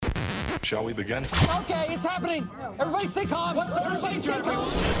Shall we begin? Okay, it's happening. Everybody stay calm. What's the procedure?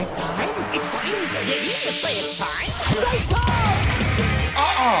 It's time. It's time. Did you just say it's time? Stay calm!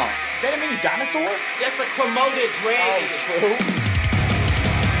 That a mini dinosaur? Just a promoted dragon. True.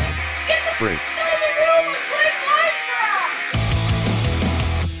 Free.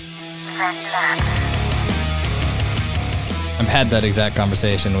 I've had that exact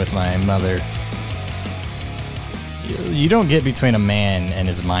conversation with my mother. You don't get between a man and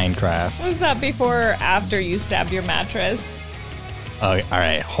his Minecraft. Was that before or after you stabbed your mattress? Oh, all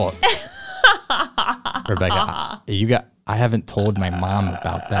right, hold. Rebecca, I haven't told my mom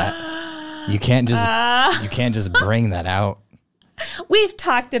about that. You can't just bring that out. We've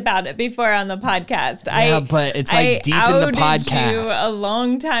talked about it before on the podcast. Yeah, but it's like deep in the podcast. You a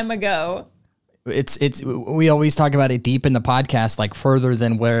long time ago. We always talk about it deep in the podcast, like further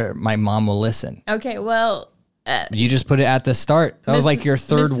than where my mom will listen. Okay, well, you just put it at the start. That was like your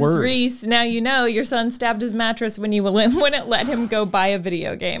third Mrs. word. Reese, now you know your son stabbed his mattress when you wouldn't let him go buy a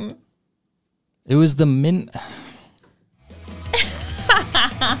video game. It was the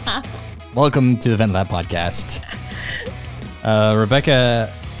Welcome to the Vent Lab podcast.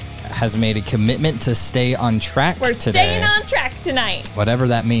 Rebecca has made a commitment to stay on track today. We're staying on track tonight. Whatever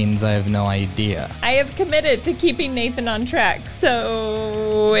that means, I have no idea. I have committed to keeping Nathan on track,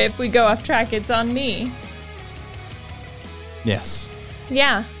 so if we go off track, it's on me. Yes.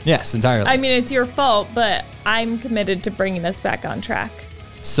 Yeah. Yes, entirely. I mean, it's your fault, but I'm committed to bringing us back on track.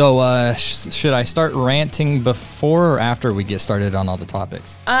 So, should I start ranting before or after we get started on all the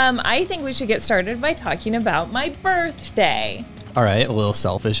topics? I think we should get started by talking about my birthday. All right, a little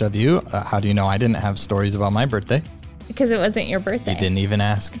selfish of you. How do you know I didn't have stories about my birthday? Because it wasn't your birthday. You didn't even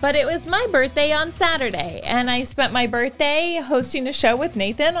ask. But it was my birthday on Saturday, and I spent my birthday hosting a show with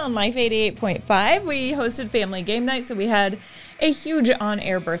Nathan on Life 88.5. We hosted family game night, so we had a huge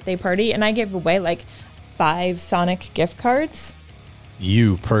on-air birthday party, and I gave away like 5 Sonic gift cards.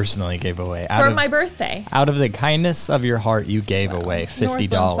 You personally gave away. For my birthday. Out of the kindness of your heart, you gave away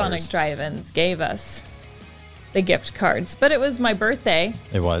 $50. Northland Sonic Drive-Ins gave us the gift cards, but it was my birthday.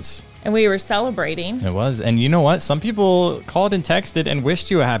 It was. And we were celebrating. It was. And you know what? Some people called and texted and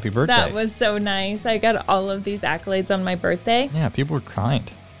wished you a happy birthday. That was so nice. I got all of these accolades on my birthday. Yeah, people were kind.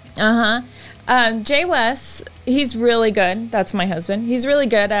 Jay West, he's really good. That's my husband. He's really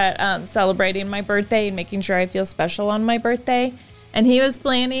good at celebrating my birthday and making sure I feel special on my birthday. And he was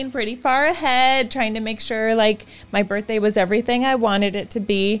planning pretty far ahead, trying to make sure like my birthday was everything I wanted it to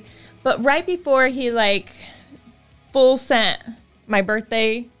be. But right before he full sent my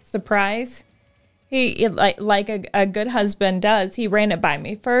birthday surprise, he like a good husband does, he ran it by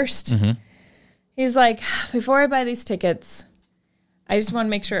me first. Mm-hmm. He's like, before I buy these tickets, I just want to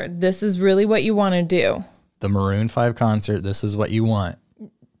make sure this is really what you want to do. The Maroon 5 concert, this is what you want.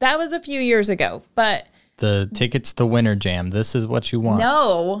 That was a few years ago, but the tickets to Winter Jam, this is what you want.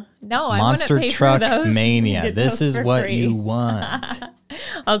 No, Monster I wouldn't pay Truck for those. Mania, this is what free. you want.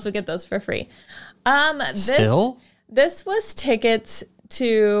 Also get those for free. This was tickets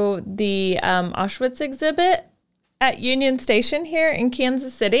to the Auschwitz exhibit at Union Station here in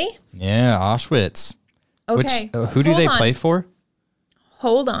Kansas City. Yeah, Auschwitz. Okay. Who do they play for?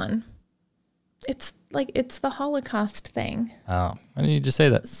 Hold on. It's the Holocaust thing. Oh, why didn't you just say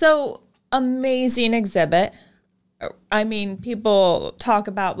that? So amazing exhibit. I mean, people talk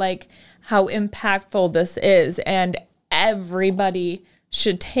about how impactful this is, and everybody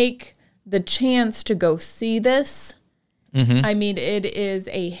should take the chance to go see this. Mm-hmm. I mean, it is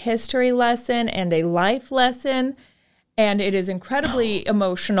a history lesson and a life lesson, and it is incredibly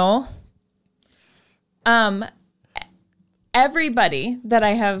emotional. Everybody that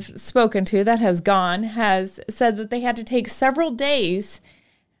I have spoken to that has gone has said that they had to take several days.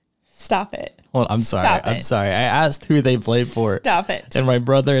 Stop it. Well, I'm sorry. I'm sorry. I asked who they play for. Stop it. And my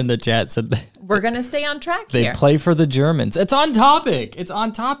brother in the chat said we're going to stay on track here. They play for the Germans. It's on topic. It's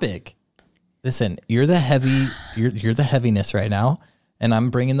on topic. Listen, you're the heaviness right now, and I'm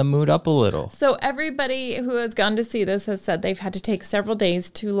bringing the mood up a little. So everybody who has gone to see this has said they've had to take several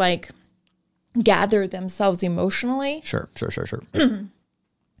days to gather themselves emotionally. Sure.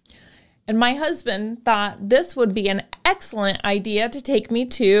 And my husband thought this would be an excellent idea to take me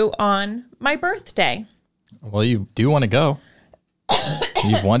to on my birthday. Well, you do want to go.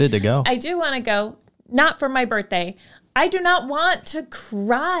 You've wanted to go. I do want to go. Not for my birthday. I do not want to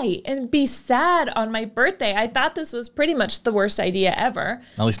cry and be sad on my birthday. I thought this was pretty much the worst idea ever.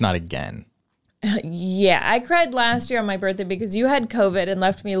 At least not again. Yeah, I cried last year on my birthday because you had COVID and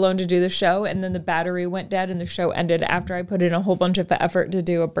left me alone to do the show, and then the battery went dead and the show ended after I put in a whole bunch of effort to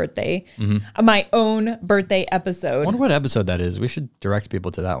do a birthday, my own birthday episode. I wonder what episode that is. We should direct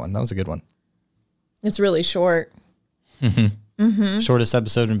people to that one. That was a good one. It's really short. Shortest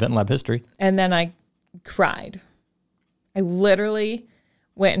episode in Vent Lab history. And then I cried. I literally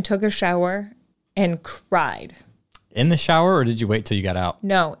went and took a shower and cried. In the shower, or did you wait till you got out?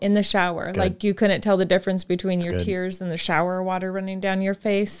 No, in the shower. Good. Like you couldn't tell the difference between your good. tears and the shower water running down your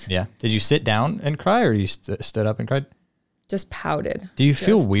face. Yeah. Did you sit down and cry, or you stood up and cried? Just pouted. Do you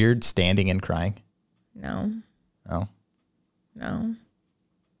feel weird standing and crying? No. Oh. No.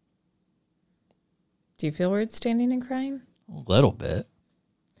 Do you feel weird standing and crying? A little bit.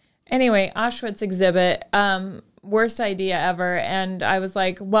 Anyway, Auschwitz exhibit, worst idea ever. And I was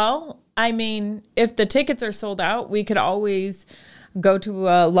like, well, I mean, if the tickets are sold out, we could always go to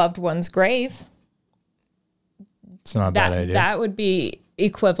a loved one's grave. It's not a bad idea. That would be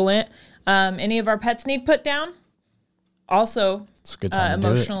equivalent. Any of our pets need put down? Also, It's a good time to do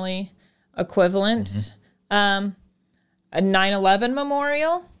it. emotionally equivalent. A 9/11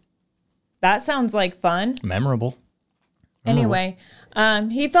 memorial. That sounds like fun. Memorable. Anyway,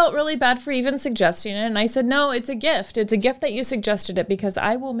 he felt really bad for even suggesting it. And I said, no, it's a gift. It's a gift that you suggested it because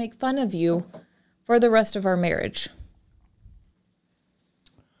I will make fun of you for the rest of our marriage.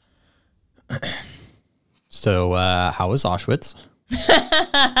 So, how was Auschwitz?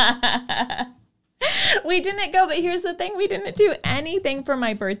 We didn't go, but here's the thing. We didn't do anything for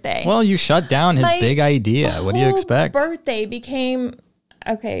my birthday. Well, you shut down his My big idea. What do you whole expect? Birthday became,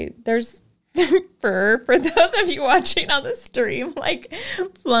 okay, there's fur for those of you watching on the stream, like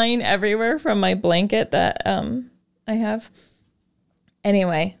flying everywhere from my blanket that I have.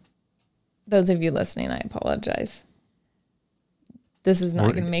 Anyway, those of you listening, I apologize. This is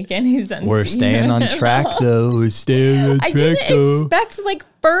not going to make any sense. We're to staying you. on track, though. We're staying on I track, didn't though. expect like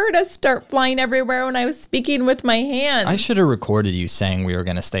fur to start flying everywhere when I was speaking with my hands. I should have recorded you saying we were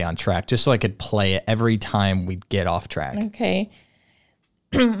going to stay on track just so I could play it every time we get off track. Okay.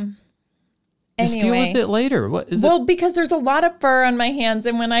 Just deal with it later. What is Well, because there's a lot of fur on my hands,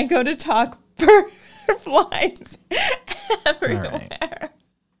 and when I go to talk, fur flies everywhere.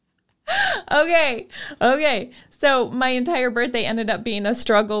 Okay. So my entire birthday ended up being a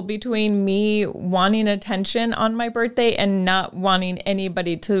struggle between me wanting attention on my birthday and not wanting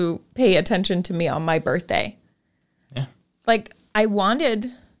anybody to pay attention to me on my birthday. Yeah. Like, I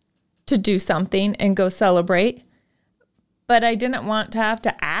wanted to do something and go celebrate, but I didn't want to have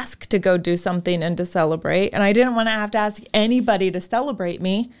to ask to go do something and to celebrate. And I didn't want to have to ask anybody to celebrate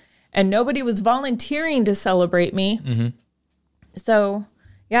me. And nobody was volunteering to celebrate me. Mm-hmm. So,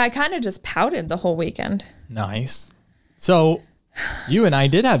 yeah, I kind of just pouted the whole weekend. Nice. So, you and I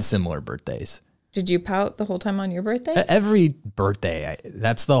did have similar birthdays. Did you pout the whole time on your birthday? Every birthday,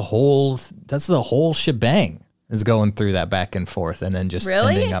 that's the whole shebang is going through that back and forth and then just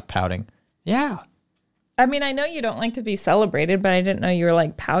ending up pouting. Yeah. I mean, I know you don't like to be celebrated, but I didn't know you were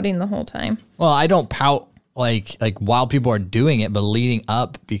like pouting the whole time. Well, I don't pout like while people are doing it, but leading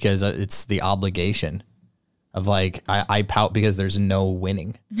up because it's the obligation of like, I pout because there's no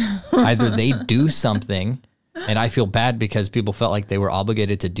winning. Either they do something and I feel bad because people felt like they were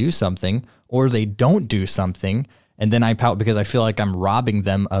obligated to do something, or they don't do something. And then I pout because I feel like I'm robbing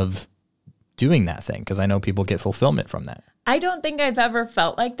them of doing that thing because I know people get fulfillment from that. I don't think I've ever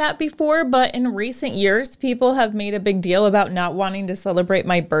felt like that before, but in recent years, people have made a big deal about not wanting to celebrate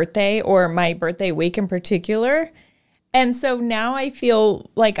my birthday or my birthday week in particular. And so now I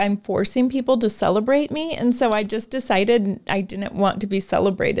feel like I'm forcing people to celebrate me. And so I just decided I didn't want to be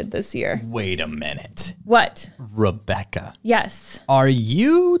celebrated this year. Wait a minute. What? Rebecca. Yes. Are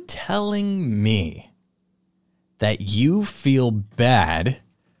you telling me that you feel bad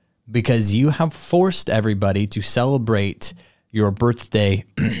because you have forced everybody to celebrate your birthday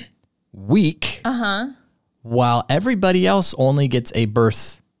week while everybody else only gets a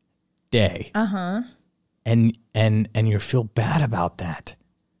birthday? And you feel bad about that?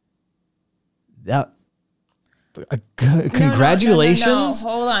 Congratulations. No.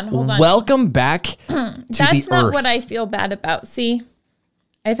 Hold on. Welcome back to That's the not earth. what I feel bad about. See,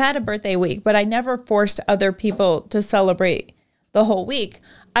 I've had a birthday week, but I never forced other people to celebrate the whole week.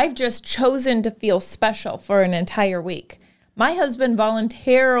 I've just chosen to feel special for an entire week. My husband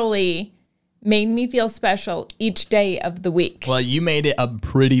voluntarily made me feel special each day of the week. Well, you made it a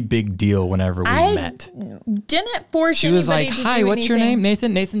pretty big deal whenever we met. Didn't force She was like, anybody to hi, do what's your name? anything.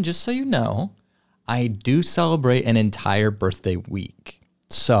 Nathan. Nathan, just so you know, I do celebrate an entire birthday week.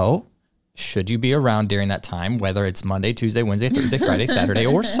 So should you be around during that time, whether it's Monday, Tuesday, Wednesday, Thursday, Friday, Saturday,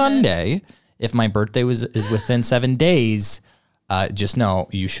 or Sunday, If my birthday is within 7 days, just know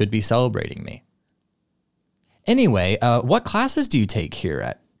you should be celebrating me. Anyway, what classes do you take here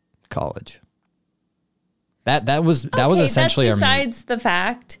at college? That was essentially that's besides the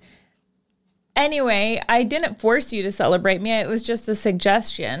fact. Anyway, I didn't force you to celebrate me. It was just a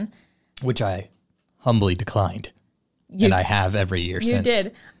suggestion, which I humbly declined, and I have every year since. You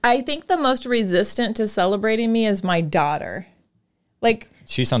did. I think the most resistant to celebrating me is my daughter. Like,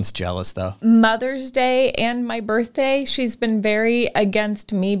 she sounds jealous though. Mother's Day and my birthday, she's been very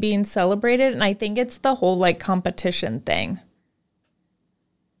against me being celebrated, and I think it's the whole like competition thing.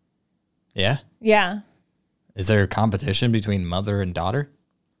 Yeah? Yeah. Is there a competition between mother and daughter?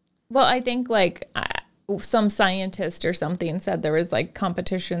 Well, I think like some scientist or something said there was like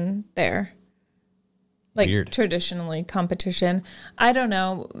competition there. Like Weird. Traditionally competition. I don't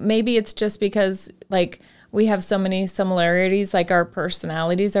know. Maybe it's just because like we have so many similarities, like our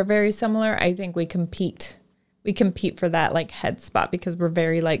personalities are very similar. I think we compete. We compete for that like head spot because we're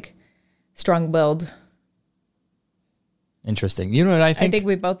very like strong-willed. Interesting. You know what I think? I think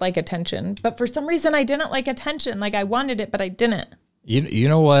we both like attention. But for some reason I didn't like attention. Like I wanted it, but I didn't. You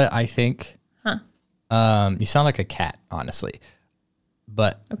know what I think? Huh. You sound like a cat, honestly.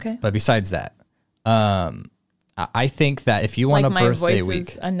 But okay. But besides that, I think that if you want like a birthday my voice week,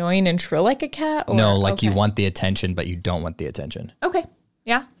 is annoying and shrill like a cat. Or, no, like you okay. want the attention, but you don't want the attention. Okay.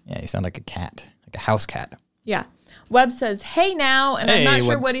 Yeah. Yeah, you sound like a cat, like a house cat. Yeah. Webb says, "Hey now," and Hey, I'm not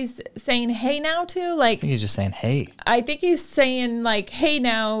sure Webb. what he's saying. Hey now to like. I think he's just saying, "Hey." I think he's saying like, "Hey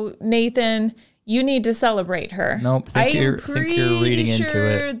now, Nathan, you need to celebrate her." Nope. Think you're reading sure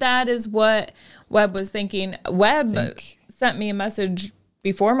into it. That is what Webb was thinking. Webb sent me a message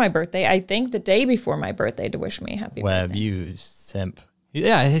before my birthday. I think the day before my birthday to wish me happy Webb, birthday. you simp.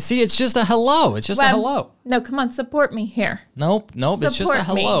 Yeah, see, it's just a hello. It's just Webb, a hello. No, come on, support me here. Nope. It's just a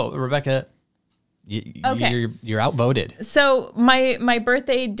Support me. hello, Rebecca. Okay. You're outvoted. So my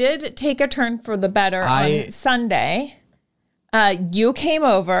birthday did take a turn for the better on Sunday. You came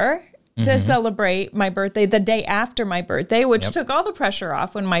over to celebrate my birthday the day after my birthday, which took all the pressure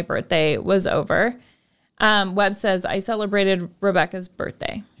off when my birthday was over. Webb says, I celebrated Rebecca's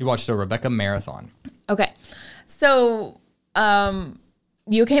birthday. You watched a Rebecca marathon. Okay. So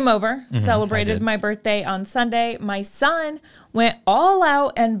you came over, celebrated my birthday on Sunday. My son went all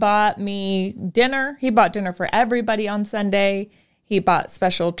out and bought me dinner. He bought dinner for everybody on Sunday. He bought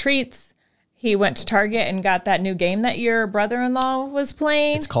special treats. He went to Target and got that new game that your brother-in-law was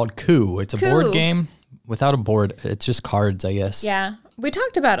playing. It's called Coup. It's a board game without a board. It's just cards, I guess. Yeah. We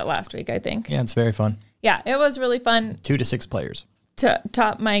talked about it last week, I think. Yeah, it's very fun. Yeah, it was really fun 2 to 6 players. to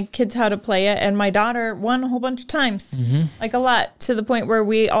taught my kids how to play it, and my daughter won a whole bunch of times. Like a lot, to the point where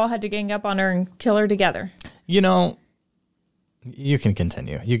we all had to gang up on her and kill her together. You know, you can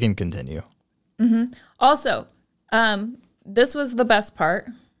continue. You can continue. Also, this was the best part.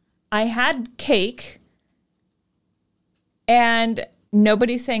 I had cake and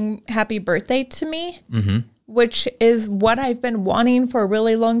nobody sang happy birthday to me, which is what I've been wanting for a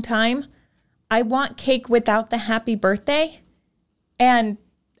really long time. I want cake without the happy birthday, and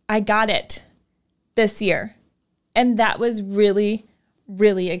I got it this year. And that was really,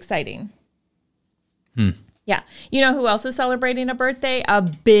 really exciting. Yeah. You know who else is celebrating a birthday? A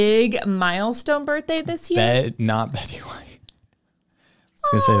big milestone birthday this year? Not Betty White. I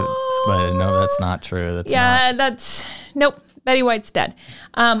was going to say, but no, that's not true. Nope. Betty White's dead.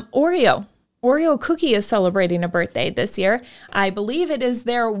 Oreo Cookie is celebrating a birthday this year. I believe it is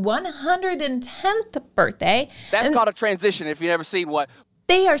their 110th birthday. That's called a transition if you've never seen what.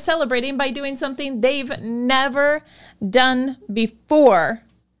 They are celebrating by doing something they've never done before.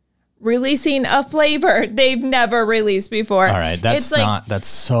 Releasing a flavor they've never released before. All right, that's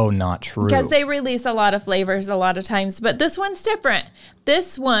so not true. Because they release a lot of flavors a lot of times, but this one's different.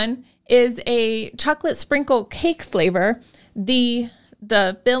 This one is a chocolate sprinkle cake flavor. The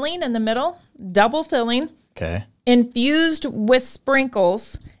filling in the middle, double filling, okay, infused with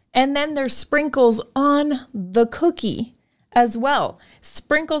sprinkles, and then there's sprinkles on the cookie as well.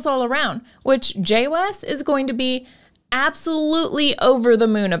 Sprinkles all around, which Jay West is going to be absolutely over the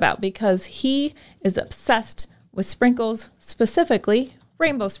moon about because he is obsessed with sprinkles, specifically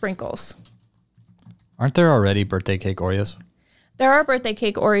rainbow sprinkles. Aren't there already birthday cake Oreos? There are birthday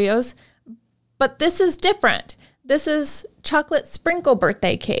cake Oreos, but this is different. This is chocolate sprinkle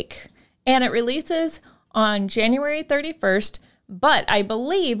birthday cake, and it releases on January 31st, but I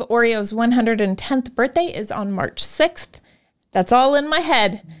believe Oreo's 110th birthday is on March 6th. That's all in my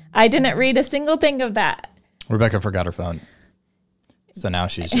head. I didn't read a single thing of that. Rebecca forgot her phone. So now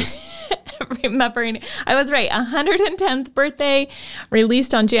she's just remembering. I was right. 110th birthday,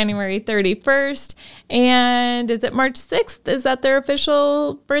 released on January 31st. And is it March 6th? Is that their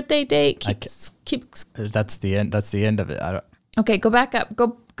official birthday date? that's the end. That's the end of it. I don't. Okay, go back up.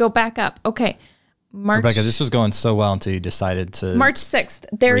 Go back up. Okay. Rebecca, this was going so well until you decided to March 6th.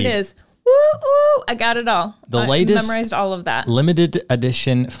 There read. it is. Woo! I got it all. The latest memorized all of that. limited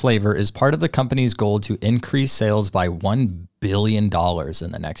edition flavor is part of the company's goal to increase sales by $1 billion in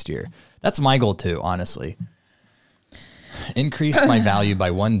the next year. That's my goal too, honestly. Increase my value by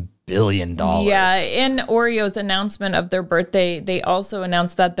 $1 billion. Yeah, in Oreo's announcement of their birthday, they also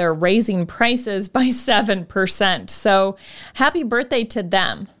announced that they're raising prices by 7%. So happy birthday to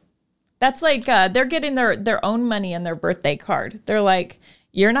them. That's like they're getting their own money in their birthday card. They're like,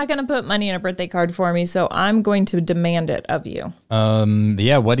 you're not going to put money in a birthday card for me, so I'm going to demand it of you.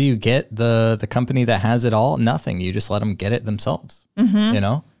 Yeah, what do you get? The company that has it all? Nothing. You just let them get it themselves. Mm-hmm. You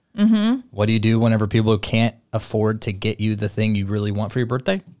know? Mm-hmm. What do you do whenever people can't afford to get you the thing you really want for your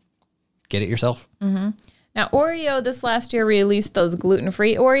birthday? Get it yourself. Mm-hmm. Now, Oreo this last year released those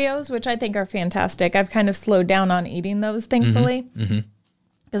gluten-free Oreos, which I think are fantastic. I've kind of slowed down on eating those, thankfully. Mm-hmm.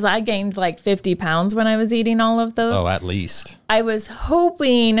 Because I gained like 50 pounds when I was eating all of those. Oh, at least. I was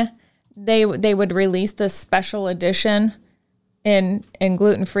hoping they would release this special edition in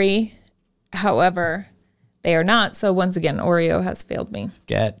gluten-free. However, they are not. So once again, Oreo has failed me.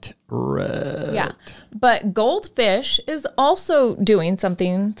 Get rid. Yeah. But Goldfish is also doing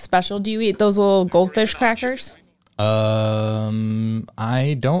something special. Do you eat those little Goldfish crackers?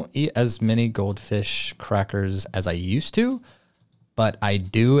 I don't eat as many Goldfish crackers as I used to. But I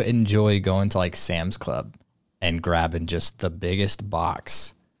do enjoy going to like Sam's Club and grabbing just the biggest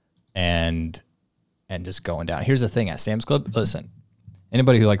box and just going down. Here's the thing at Sam's Club. Listen,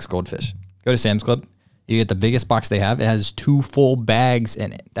 anybody who likes Goldfish, go to Sam's Club. You get the biggest box they have. It has 2 full bags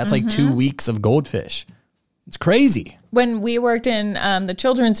in it. That's like 2 weeks of Goldfish. It's crazy. When we worked in the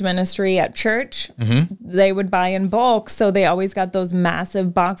children's ministry at church, they would buy in bulk. So they always got those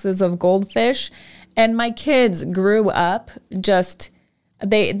massive boxes of Goldfish. And my kids grew up just,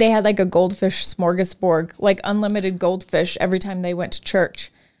 they had like a Goldfish smorgasbord, like unlimited Goldfish every time they went to church.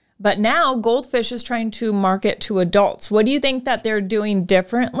 But now Goldfish is trying to market to adults. What do you think that they're doing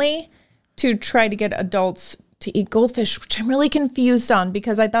differently to try to get adults to eat Goldfish, which I'm really confused on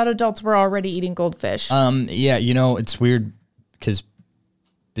because I thought adults were already eating Goldfish. Yeah, you know, it's weird because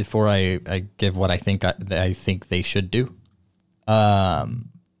before I give what I think they should do,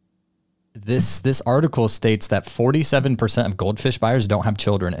 This article states that 47% of Goldfish buyers don't have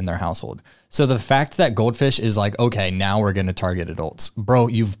children in their household. So the fact that Goldfish is like, okay, now we're going to target adults. Bro,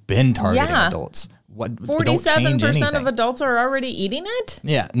 you've been targeting adults. What? 47% of adults are already eating it?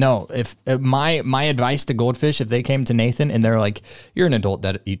 Yeah, no. If my advice to Goldfish, if they came to Nathan and they're like, you're an adult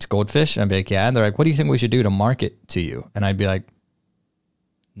that eats Goldfish, and I'd be like, yeah. And they're like, what do you think we should do to market to you? And I'd be like,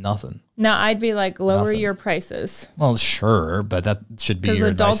 nothing. No, I'd be like, lower your prices. Well, sure, but that should be your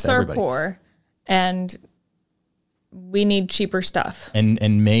advice to everybody. Because adults are poor, and we need cheaper stuff.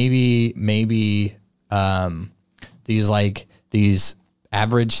 And maybe these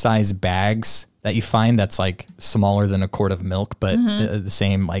average size bags that you find that's like smaller than a quart of milk, but the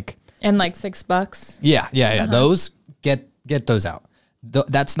same like. And like $6. Yeah. Those get those out.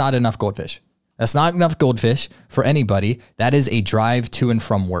 That's not enough Goldfish. That's not enough Goldfish for anybody. That is a drive to and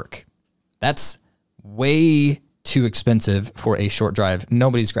from work. That's way too expensive for a short drive.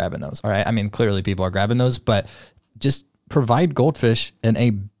 Nobody's grabbing those. All right. I mean, clearly people are grabbing those, but just provide Goldfish in a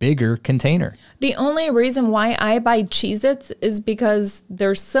bigger container. The only reason why I buy Cheez-Its is because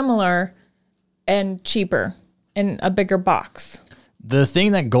they're similar and cheaper in a bigger box. The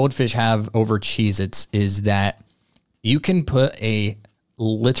thing that Goldfish have over Cheez-Its is that you can put a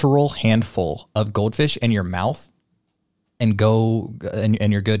literal handful of Goldfish in your mouth and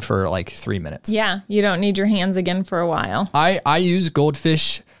you're good for like 3 minutes. Yeah, you don't need your hands again for a while. I use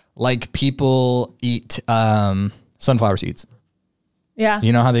Goldfish like people eat sunflower seeds. Yeah.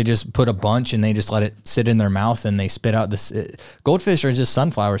 You know how they just put a bunch and they just let it sit in their mouth and they spit out this. Goldfish are just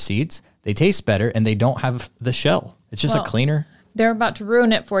sunflower seeds. They taste better and they don't have the shell. It's just a cleaner. They're about to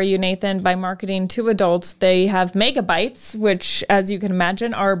ruin it for you, Nathan, by marketing to adults. They have megabytes, which, as you can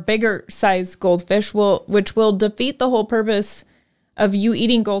imagine, are bigger size Goldfish, which will defeat the whole purpose of you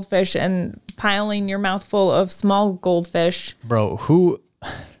eating Goldfish and piling your mouth full of small Goldfish. Bro, who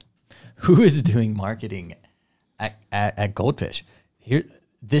is doing marketing at Goldfish? Here,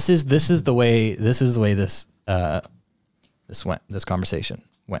 this is the way this conversation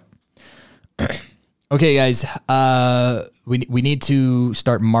went. Okay, guys, we need to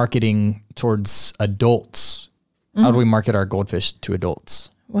start marketing towards adults How do we market our goldfish to adults?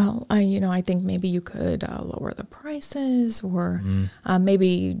 Well, I think maybe you could lower the prices, or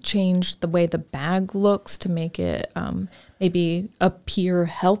maybe change the way the bag looks to make it maybe appear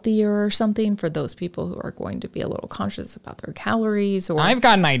healthier or something for those people who are going to be a little conscious about their calories. Or I've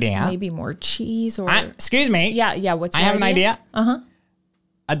got an idea. maybe more cheese. Or Excuse me. yeah. What's I your have an idea.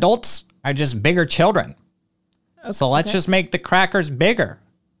 Adults are just bigger children. So let's just make the crackers bigger.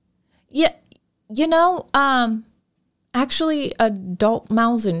 Yeah, actually, adult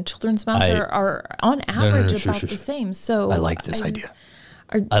mouths and children's mouths are on average about the same. So I like this idea.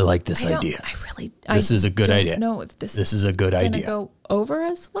 I like this idea. This is a good idea. No, if this is a good idea. Gonna go over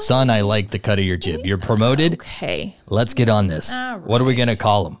as well. Son, I like the cut of your jib. You're promoted. Okay. Let's get on this. All What are we going to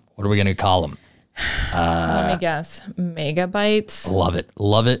call them? Let me guess. Megabytes. Love it.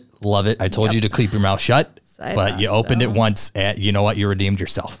 Love it. Love it. I told you to keep your mouth shut, but you opened it once. You know what? You redeemed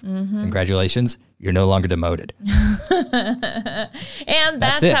yourself. Congratulations. You're no longer demoted. And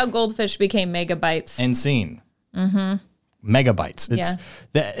that's how Goldfish became megabytes. And scene. Megabytes.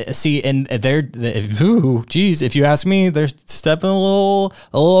 If you ask me, they're stepping a little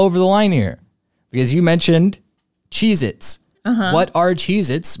over the line here, because you mentioned Cheez-Its. What are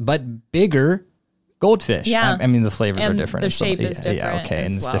Cheez-Its but bigger goldfish? Yeah. I mean, the flavors are different. The shape is different. Yeah, okay.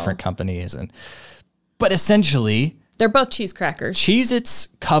 And it's well. different companies. But essentially, they're both cheese crackers. Cheez-Its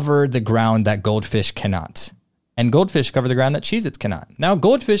cover the ground that goldfish cannot. And goldfish cover the ground that Cheez-Its cannot. Now,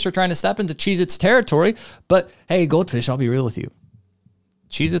 goldfish are trying to step into Cheez-Its territory, but hey, goldfish, I'll be real with you.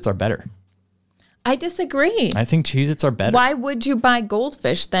 Cheez-Its are better. I disagree. I think Cheez-Its are better. Why would you buy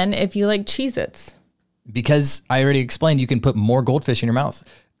goldfish then if you like Cheez-Its? Because I already explained you can put more goldfish in your mouth.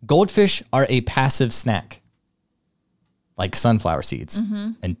 Goldfish are a passive snack, like sunflower seeds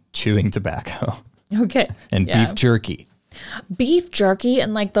and chewing tobacco. Okay. And beef jerky. Beef jerky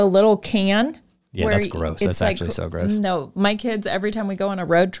in like the little can. Yeah, that's gross. That's actually so gross. No, my kids, every time we go on a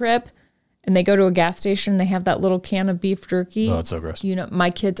road trip and they go to a gas station, they have that little can of beef jerky. Oh, it's so gross. My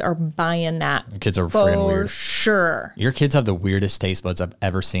kids are buying that. Your kids are freaking weird. For sure. Your kids have the weirdest taste buds I've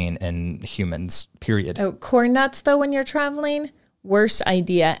ever seen in humans, period. Oh, corn nuts, though, when you're traveling, worst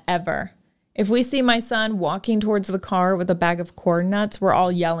idea ever. If we see my son walking towards the car with a bag of corn nuts, we're all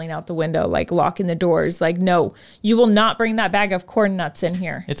yelling out the window, like locking the doors. Like, no, you will not bring that bag of corn nuts in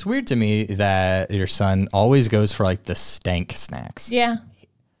here. It's weird to me that your son always goes for like the stank snacks. Yeah.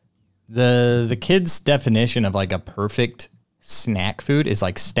 The kid's definition of like a perfect snack food is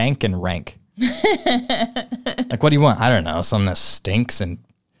like stank and rank. Like, what do you want? I don't know. Something that stinks and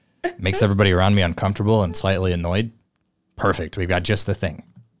makes everybody around me uncomfortable and slightly annoyed. Perfect. We've got just the thing.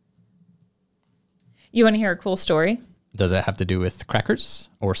 You want to hear a cool story? Does it have to do with crackers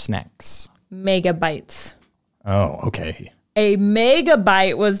or snacks? Megabytes. Oh, okay. A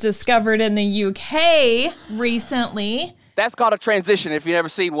megabyte was discovered in the UK recently. That's called a transition if you've never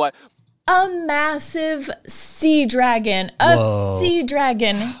seen what. A massive sea dragon. A sea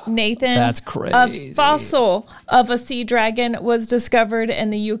dragon, Nathan. That's crazy. A fossil of a sea dragon was discovered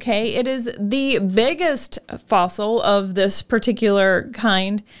in the UK. It is the biggest fossil of this particular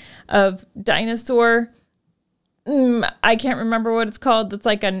kind of dinosaur. I can't remember what it's called. It's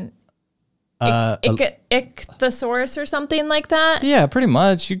like an ichthyosaurus or something like that. Yeah, pretty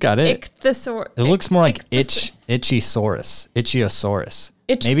much. You got it. Ichthyosaurus. It looks more like Ichthyosaurus.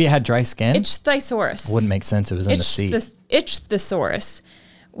 Maybe it had dry skin. Ichthyosaurus. Wouldn't make sense. It was in the sea. Ichthyosaurus.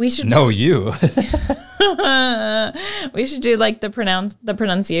 We should you. We should do like the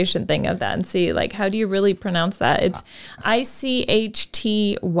pronunciation thing of that and see like how do you really pronounce that? It's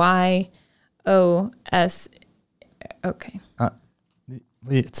Ichthyos. Okay.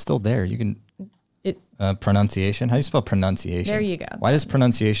 It's still there. You can pronunciation. How do you spell pronunciation? There you go. Why is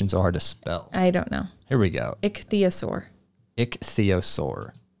pronunciation so hard to spell? I don't know. Here we go. Ichthyosaur.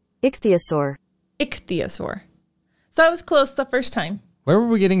 Ichthyosaur. Ichthyosaur. So I was close the first time. Where were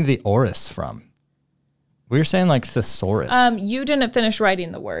we getting the orus from? We were saying like thesaurus. You didn't finish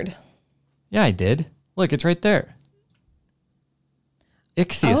writing the word. Yeah, I did. Look, it's right there.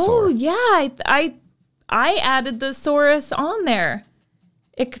 Ichthyosaur. Oh yeah, I added the saurus on there.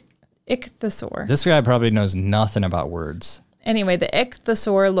 Ichthyosaur. This guy probably knows nothing about words. Anyway, the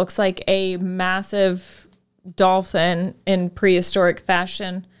ichthyosaur looks like a massive dolphin in prehistoric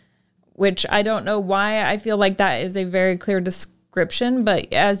fashion, which I don't know why I feel like that is a very clear description,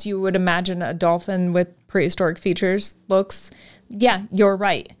 but as you would imagine a dolphin with prehistoric features looks, yeah, you're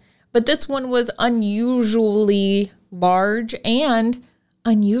right. But this one was unusually large and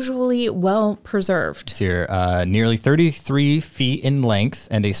unusually well preserved. It's here, nearly 33 feet in length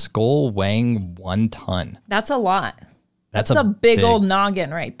and a skull weighing 1 ton. That's a lot. That's a big old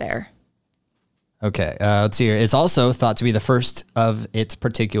noggin right there. Okay, let's see here. It's also thought to be the first of its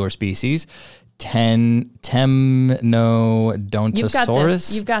particular species,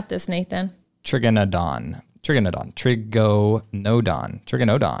 Temnodontosaurus. You've got this, Nathan. Trigonodon.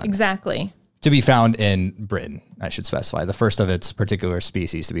 Exactly. To be found in Britain, I should specify. The first of its particular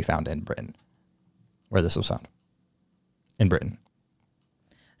species to be found in Britain. Where this was found. In Britain.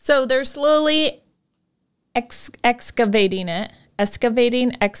 So they're slowly excavating it.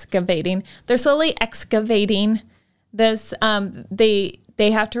 Excavating. They're slowly excavating this. They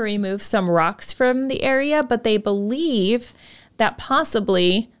have to remove some rocks from the area, but they believe that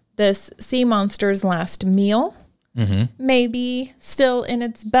possibly this sea monster's last meal may be still in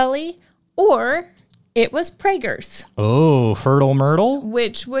its belly, or it was Prager's. Oh, Fertile Myrtle?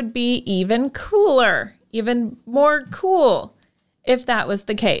 Which would be even cooler, even more cool if that was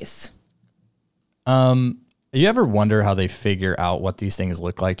the case. You ever wonder how they figure out what these things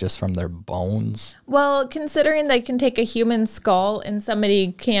look like just from their bones? Well, considering they can take a human skull and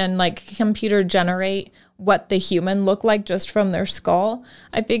somebody can like computer generate what the human looked like just from their skull,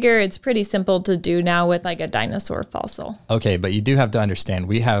 I figure it's pretty simple to do now with like a dinosaur fossil. Okay, but you do have to understand,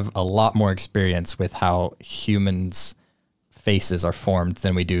 we have a lot more experience with how humans' faces are formed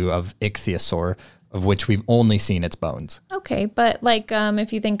than we do of ichthyosaur, of which we've only seen its bones. Okay, but like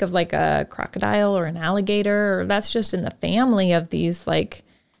if you think of like a crocodile or an alligator, or that's just in the family of these like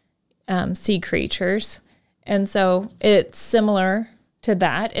sea creatures. And so it's similar to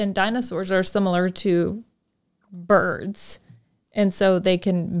that. And dinosaurs are similar to birds. And so they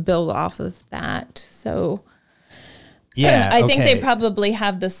can build off of that. So Yeah, I think they probably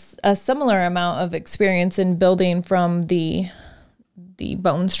have a similar amount of experience in building from the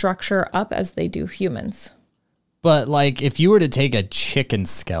bone structure up as they do humans. But like if you were to take a chicken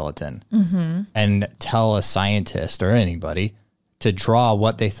skeleton and tell a scientist or anybody to draw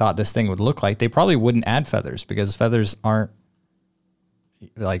what they thought this thing would look like, they probably wouldn't add feathers because feathers aren't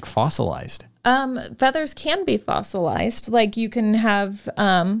like fossilized. Feathers can be fossilized. Like you can have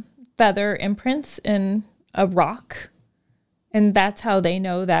feather imprints in a rock, and that's how they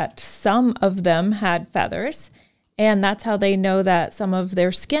know that some of them had feathers. And that's how they know that some of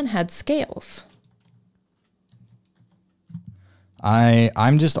their skin had scales.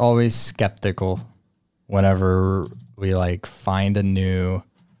 I'm just always skeptical whenever we like find a new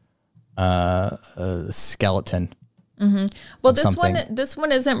skeleton. Well, this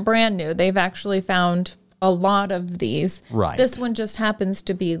one isn't brand new. They've actually found a lot of these. Right. This one just happens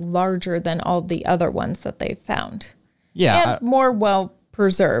to be larger than all the other ones that they've found. Yeah. And more well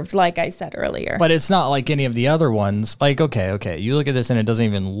preserved, like I said earlier. But it's not like any of the other ones. Like, okay. You look at this and it doesn't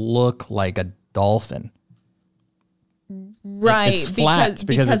even look like a dolphin. Right. It's flat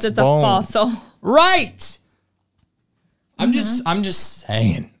because it's a bone. fossil. Right. I'm just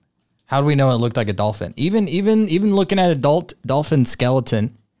saying. How do we know it looked like a dolphin? Even looking at a dolphin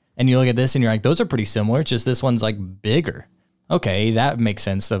skeleton and you look at this and you're like, those are pretty similar. It's just this one's like bigger. Okay, that makes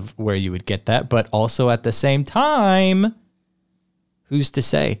sense of where you would get that. But also at the same time, who's to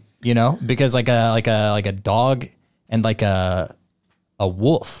say, you know, because like a dog and like a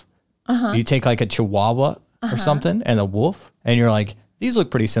wolf, you take like a chihuahua or something and a wolf and you're like, these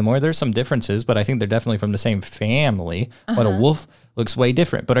look pretty similar. There's some differences, but I think they're definitely from the same family, but a wolf looks way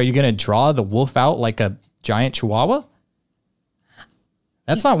different. But are you going to draw the wolf out like a giant chihuahua?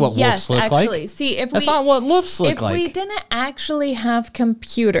 That's not what wolves look like. See, that's not what wolves look like. If we didn't actually have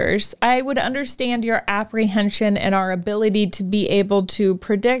computers, I would understand your apprehension and our ability to be able to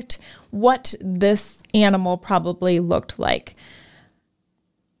predict what this animal probably looked like.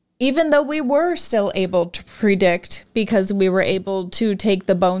 Even though we were still able to predict because we were able to take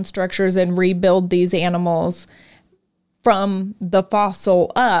the bone structures and rebuild these animals from the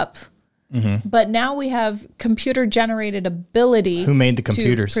fossil up. But now we have computer-generated ability. Who made the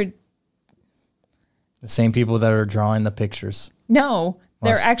computers? The same people that are drawing the pictures. No,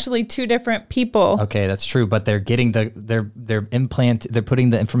 they're actually two different people. Okay, that's true, but they're getting they're putting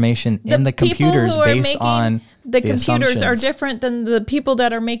the information in the computers based on the computers assumptions. are different than the people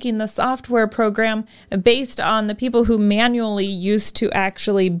that are making the software program based on the people who manually used to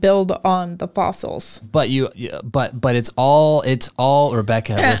actually build on the fossils. But it's all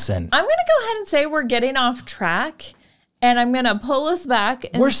Rebecca, listen. I'm going to go ahead and say we're getting off track, and I'm going to pull us back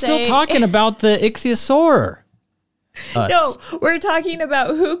and we're still talking about the ichthyosaur. No, we're talking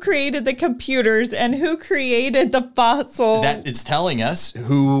about who created the computers and who created the fossil. That is telling us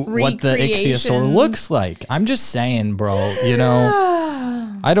what the ichthyosaur looks like. I'm just saying, bro, you know,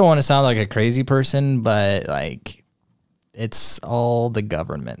 I don't want to sound like a crazy person, but like it's all the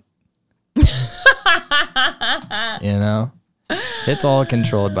government. You know? It's all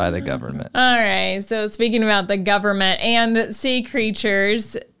controlled by the government. All right. So speaking about the government and sea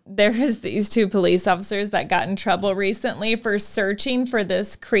creatures, there was these 2 police officers that got in trouble recently for searching for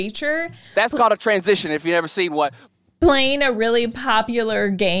this creature. That's called a transition if you've never seen what. Playing a really popular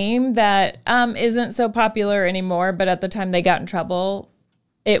game that isn't so popular anymore, but at the time they got in trouble,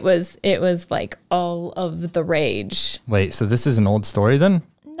 it was like all of the rage. Wait, so this is an old story then?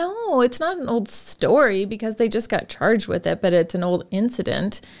 No, it's not an old story because they just got charged with it, but it's an old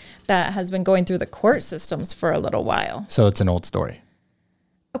incident that has been going through the court systems for a little while. So it's an old story.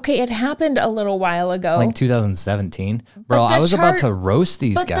 Okay, it happened a little while ago. Like 2017. Bro, I was about to roast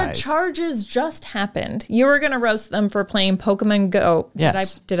these guys. But the charges just happened. You were going to roast them for playing Pokemon Go.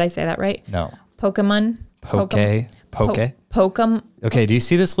 Yes. Did I say that right? No. Pokemon? Poke. Pokemon. Okay, do you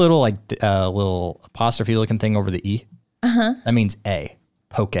see this little little apostrophe looking thing over the E? Uh-huh. That means A.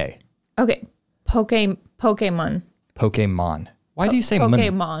 Poke. Okay. Pokemon. Pokemon. Why do you say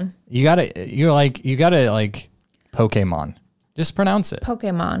Pokemon? You gotta Pokemon. Just pronounce it.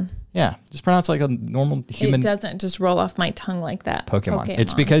 Pokemon. Yeah, just pronounce it like a normal human. It doesn't just roll off my tongue like that. Pokemon.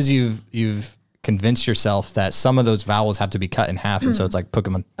 It's because you've convinced yourself that some of those vowels have to be cut in half, and so it's like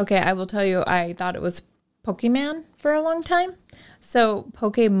Pokemon. Okay, I will tell you, I thought it was Pokemon for a long time. So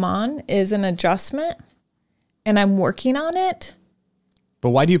Pokemon is an adjustment, and I'm working on it. But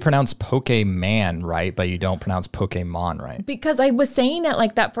why do you pronounce Pokemon right, but you don't pronounce Pokemon right? Because I was saying it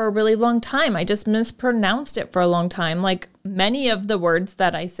like that for a really long time. I just mispronounced it for a long time, like many of the words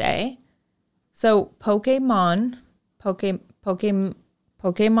that I say. So Pokemon.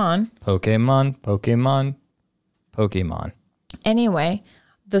 Anyway,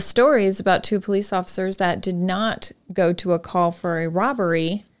 the story is about 2 police officers that did not go to a call for a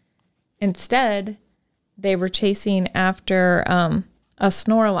robbery. Instead, they were chasing after a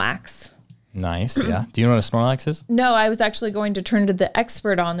Snorlax. Nice, yeah. Do you know what a Snorlax is? No, I was actually going to turn to the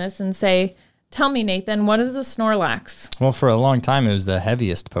expert on this and say, tell me, Nathan, what is a Snorlax? Well, for a long time, it was the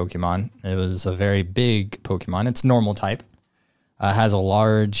heaviest Pokemon. It was a very big Pokemon. It's normal type. Has a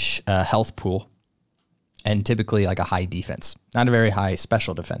large health pool and typically like a high defense. Not a very high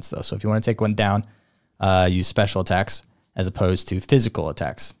special defense, though. So if you want to take one down, use special attacks as opposed to physical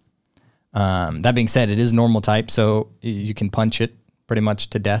attacks. That being said, it is normal type, so you can punch it pretty much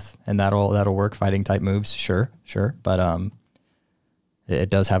to death, and that'll work. Fighting type moves, sure, but it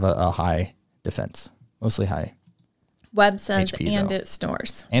does have a high defense, mostly high. Webb says, HP, and though. it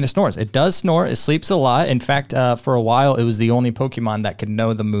snores. And it snores. It does snore. It sleeps a lot. In fact, for a while, it was the only Pokemon that could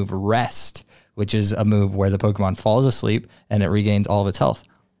know the move Rest, which is a move where the Pokemon falls asleep and it regains all of its health.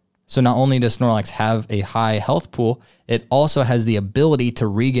 So not only does Snorlax have a high health pool, it also has the ability to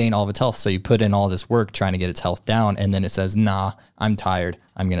regain all of its health. So you put in all this work trying to get its health down, and then it says, nah, I'm tired,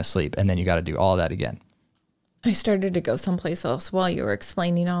 I'm going to sleep. And then you got to do all that again. I started to go someplace else while you were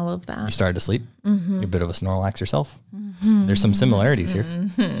explaining all of that. You started to sleep? Mm-hmm. You're a bit of a Snorlax yourself? Mm-hmm. There's some similarities here.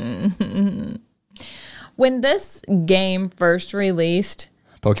 Mm-hmm. When this game first released...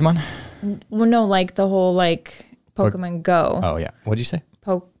 Pokemon? Well, no, like the whole like Pokemon Go. Oh, yeah. What'd you say?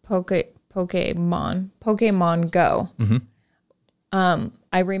 Pokemon Go. Mm-hmm.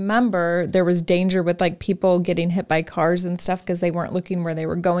 I remember there was danger with like people getting hit by cars and stuff because they weren't looking where they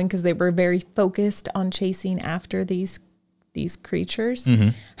were going because they were very focused on chasing after these creatures. Mm-hmm.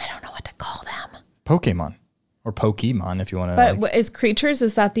 I don't know what to call them. Pokemon or Pokemon if you want to. But is creatures,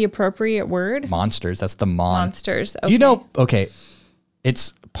 is that the appropriate word? Monsters. That's the monsters. Okay. Do you know? Okay,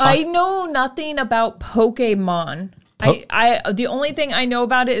 it's. I know nothing about Pokemon. The only thing I know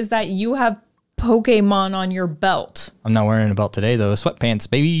about it is that you have Pokemon on your belt. I'm not wearing a belt today though. Sweatpants,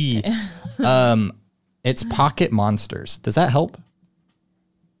 baby. It's Pocket Monsters. Does that help?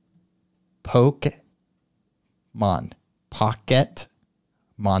 Pocket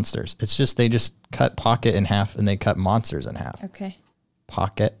Monsters. It's just they just cut pocket in half and they cut monsters in half. Okay.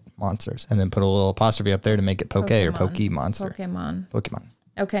 Pocket Monsters, and then put a little apostrophe up there to make it Poke or Pokemonster. Pokemon.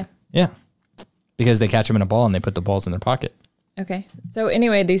 Okay. Yeah. Because they catch them in a ball and they put the balls in their pocket. Okay. So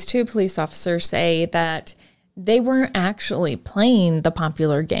anyway, these 2 police officers say that they weren't actually playing the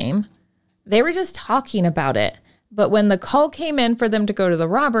popular game. They were just talking about it. But when the call came in for them to go to the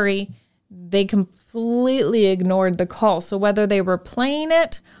robbery, they completely ignored the call. So whether they were playing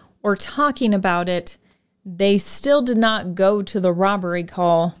it or talking about it, they still did not go to the robbery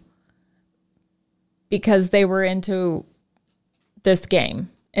call because they were into this game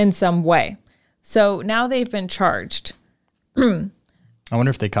in some way. So now they've been charged. I wonder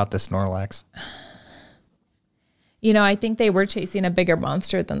if they caught the Snorlax. You know, I think they were chasing a bigger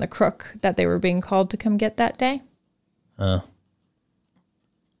monster than the crook that they were being called to come get that day.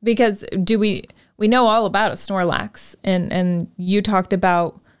 Because we we know all about a Snorlax, and you talked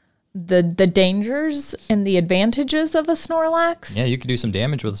about the dangers and the advantages of a Snorlax. Yeah, you could do some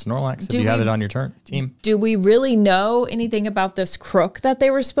damage with a Snorlax if you have it on your team. Do we really know anything about this crook that they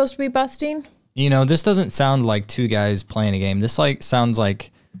were supposed to be busting? You know, this doesn't sound like two guys playing a game. This sounds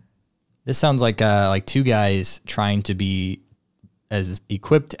like two guys trying to be as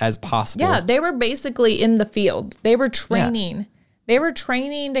equipped as possible. Yeah, they were basically in the field. They were training. Yeah. They were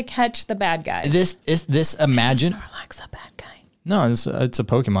training to catch the bad guys. Imagine. Is Snorlax a bad guy? No, it's a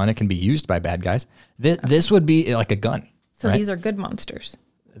Pokemon. It can be used by bad guys. This would be like a gun. So right? these are good monsters.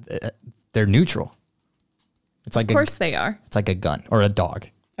 They're neutral. It's like of course they are. It's like a gun or a dog.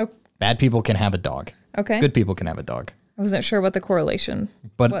 Oh. Bad people can have a dog. Okay. Good people can have a dog. I wasn't sure what the correlation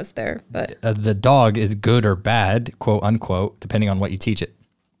was there, but the dog is good or bad, quote unquote, depending on what you teach it.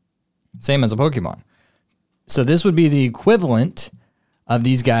 Same as a Pokemon. So this would be the equivalent of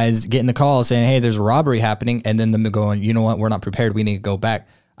these guys getting the call saying, hey, there's a robbery happening. And then them going, you know what? We're not prepared. We need to go back.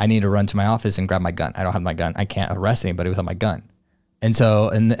 I need to run to my office and grab my gun. I don't have my gun. I can't arrest anybody without my gun. And so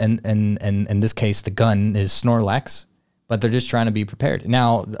in this case, the gun is Snorlax, but they're just trying to be prepared.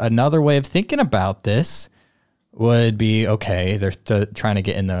 Now, another way of thinking about this would be, okay, they're trying to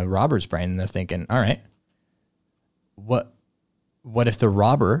get in the robber's brain and they're thinking, all right, what if the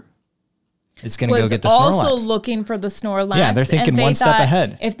robber is going to go get the Snorlax? Also looking for the Snorlax. Yeah, they're thinking one step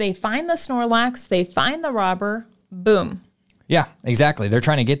ahead. If they find the Snorlax, they find the robber, boom. Yeah, exactly. They're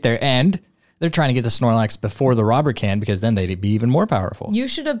trying to get there, and they're trying to get the Snorlax before the robber can, because then they'd be even more powerful. You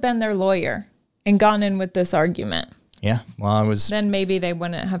should have been their lawyer and gone in with this argument. Yeah, well, Then maybe they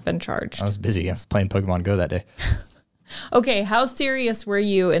wouldn't have been charged. I was busy. I was playing Pokemon Go that day. Okay, how serious were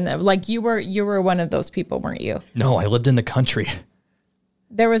you in the, like you were one of those people, weren't you? No, I lived in the country.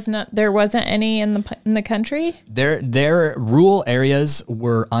 There wasn't any in the country? Their rural areas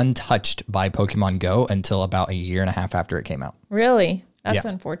were untouched by Pokemon Go until about a year and a half after it came out. Really? That's Yeah.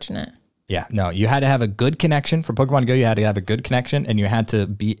 unfortunate. Yeah, no, you had to have a good connection for Pokemon Go. You had to have a good connection, and you had to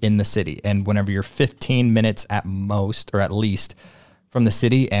be in the city. And whenever you're 15 minutes at most, or at least, from the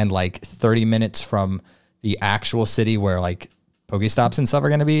city, and like 30 minutes from the actual city where like Pokestops and stuff are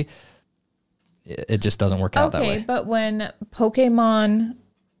going to be, it just doesn't work out that way. Okay, but when Pokemon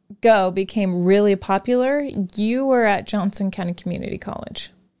Go became really popular, you were at Johnson County Community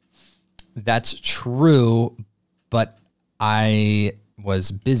College. That's true, but I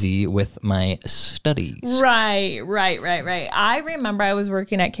was busy with my studies. Right. I remember I was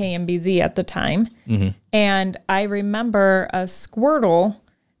working at KMBZ at the time, and I remember a Squirtle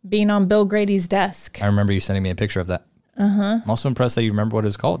being on Bill Grady's desk. I remember you sending me a picture of that. I'm also impressed that you remember what it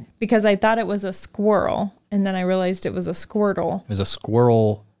was called. Because I thought it was a squirrel, and then I realized it was a Squirtle. It was a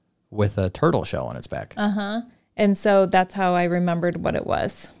squirrel with a turtle shell on its back. And so that's how I remembered what it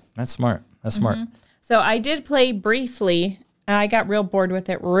was. That's smart. Smart. So I did play briefly. I got real bored with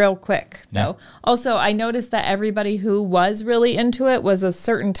it real quick, though. Yeah. Also, I noticed that everybody who was really into it was a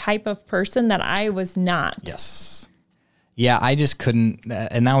certain type of person that I was not. Yes. Yeah, I just couldn't,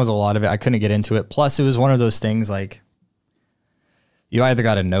 and that was a lot of it. I couldn't get into it. Plus, it was one of those things like, you either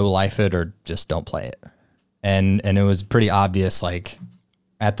got to no life it or just don't play it. And it was pretty obvious, like,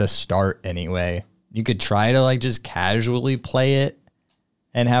 at the start anyway. You could try to, like, just casually play it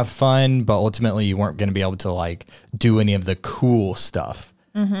and have fun, but ultimately you weren't going to be able to, like, do any of the cool stuff.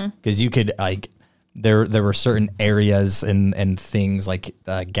 Because you could, like, there were certain areas and things, like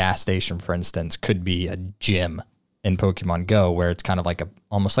a gas station, for instance, could be a gym in Pokemon Go, where it's kind of like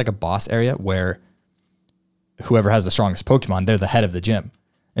almost like a boss area where whoever has the strongest Pokemon, they're the head of the gym.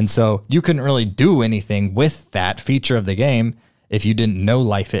 And so you couldn't really do anything with that feature of the game if you didn't know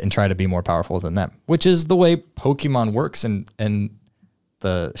life it and try to be more powerful than them, which is the way Pokemon works in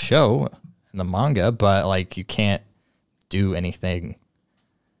the show and the manga, but like you can't do anything.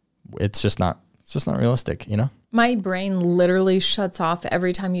 It's just not realistic, you know? My brain literally shuts off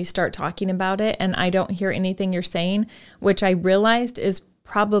every time you start talking about it, and I don't hear anything you're saying, which I realized is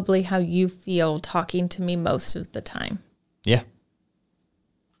probably how you feel talking to me most of the time. Yeah.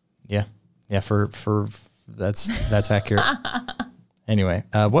 For that's accurate. Anyway,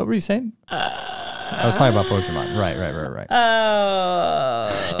 what were you saying? I was talking about Pokemon. Right.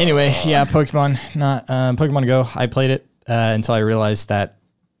 Oh. Anyway, yeah, Pokemon Go. I played it until I realized that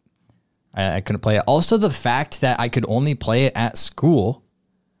I couldn't play it. Also, the fact that I could only play it at school.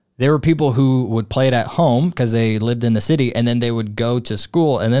 There were people who would play it at home because they lived in the city, and then they would go to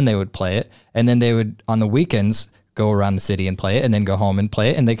school, and then they would play it, and then they would, on the weekends, go around the city and play it, and then go home and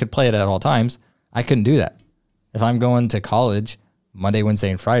play it, and they could play it at all times. I couldn't do that. If I'm going to college Monday, Wednesday,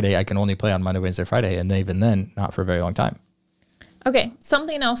 and Friday, I can only play on Monday, Wednesday, Friday, and even then, not for a very long time. Okay,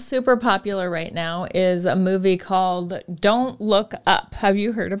 something else super popular right now is a movie called Don't Look Up. Have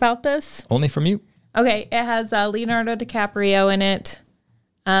you heard about this? Only from you. Okay, it has Leonardo DiCaprio in it.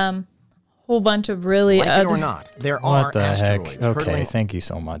 Whole bunch of really Like it or not, there are What the asteroids. heck? Okay, hurtling- thank you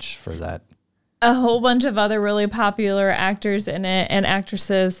so much for that. a whole bunch of other really popular actors in it and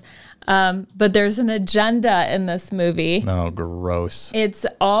actresses. But there's an agenda in this movie. Oh, gross. It's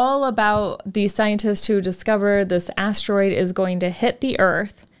all about the scientists who discover this asteroid is going to hit the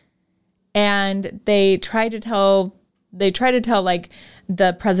Earth, and they try to tell like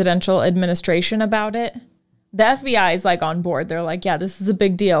the presidential administration about it. The FBI is like on board. They're like, yeah, this is a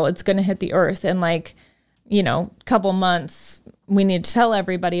big deal. It's going to hit the Earth in like, couple months. We need to tell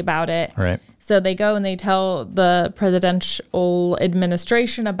everybody about it. Right. So they go and they tell the presidential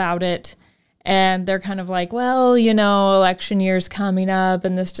administration about it. And they're kind of like, well, election year's coming up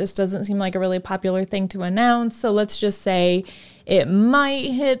and this just doesn't seem like a really popular thing to announce. So let's just say it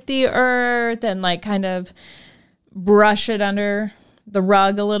might hit the Earth and like kind of brush it under the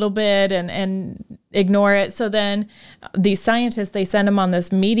rug a little bit and ignore it. So then these scientists, they send them on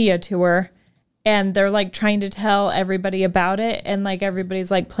this media tour and they're like trying to tell everybody about it. And like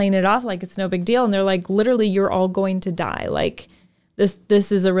everybody's like playing it off like it's no big deal. And they're like, literally, you're all going to die. Like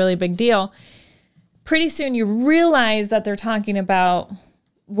this is a really big deal. Pretty soon you realize that they're talking about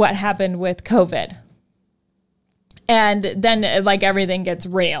what happened with COVID. And then like everything gets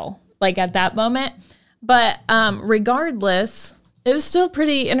real like at that moment. But regardless, it was still a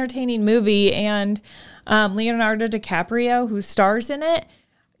pretty entertaining movie. And Leonardo DiCaprio, who stars in it,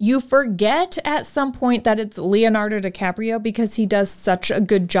 you forget at some point that it's Leonardo DiCaprio because he does such a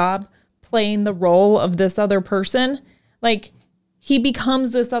good job playing the role of this other person. Like, he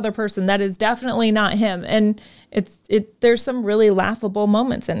becomes this other person that is definitely not him. And there's some really laughable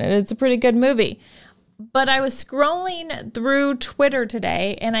moments in it. It's a pretty good movie. But I was scrolling through Twitter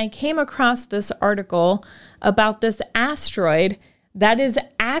today and I came across this article about this asteroid that is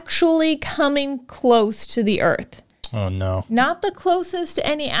actually coming close to the Earth. Oh, no. Not the closest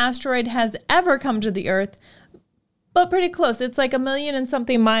any asteroid has ever come to the Earth, but pretty close. It's like 1 million and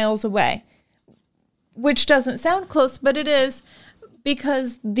something miles away, which doesn't sound close, but it is,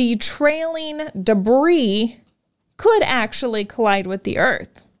 because the trailing debris could actually collide with the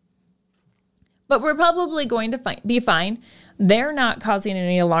Earth. But we're probably going to be fine. They're not causing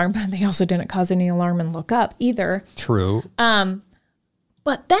any alarm, but they also didn't cause any alarm and look up either. True.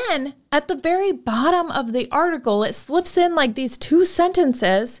 But then at the very bottom of the article, it slips in like these 2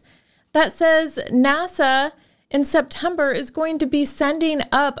 sentences that says NASA in September is going to be sending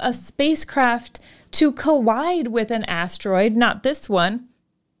up a spacecraft to collide with an asteroid, not this one,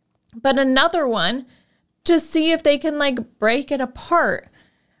 but another one, to see if they can like break it apart,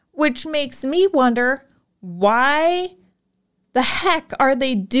 which makes me wonder, why the heck are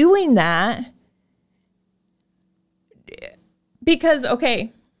they doing that? Because,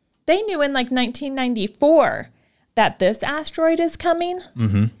 okay, they knew in like 1994 that this asteroid is coming.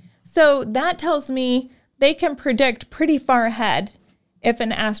 Mm-hmm. So that tells me they can predict pretty far ahead if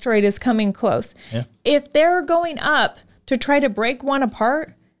an asteroid is coming close. Yeah. If they're going up to try to break one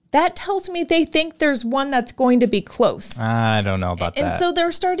apart, that tells me they think there's one that's going to be close. I don't know about that. And so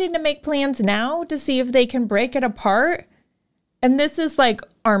they're starting to make plans now to see if they can break it apart. And this is like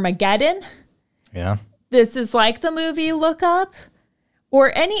Armageddon. Yeah. This is like the movie Look Up,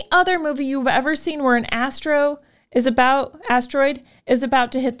 or any other movie you've ever seen where an asteroid is about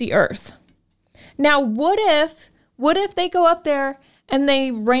to hit the Earth. Now, what if they go up there and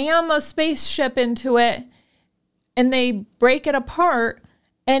they ram a spaceship into it and they break it apart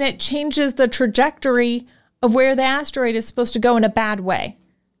and it changes the trajectory of where the asteroid is supposed to go in a bad way?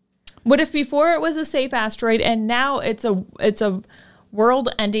 What if before it was a safe asteroid and now it's a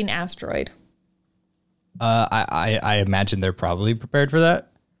world-ending asteroid? I imagine they're probably prepared for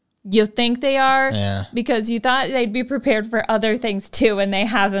that. You think they are? Yeah. Because you thought they'd be prepared for other things too, and they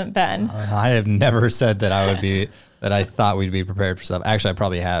haven't been. I have never said that that I thought we'd be prepared for stuff. Actually, I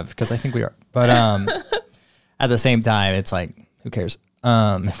probably have, because I think we are. But at the same time, it's like, who cares?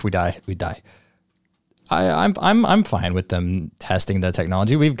 If we die, we die. I'm fine with them testing the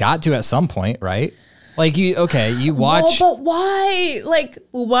technology. We've got to at some point, right? Like you watch. Well, but why? Like,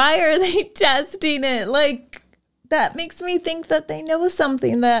 why are they testing it? Like, that makes me think that they know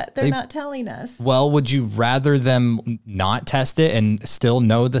something that they're not telling us. Well, would you rather them not test it and still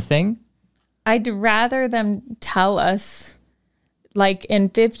know the thing? I'd rather them tell us, like, in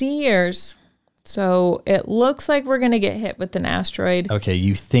 50 years. So it looks like we're going to get hit with an asteroid. Okay,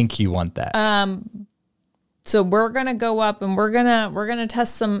 you think you want that. So we're going to go up and we're going to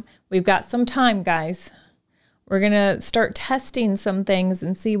test some. We've got some time, guys. We're going to start testing some things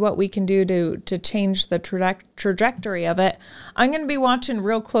and see what we can do to change the trajectory of it. I'm going to be watching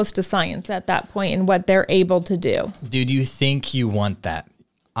real close to science at that point and what they're able to do. Dude, you think you want that?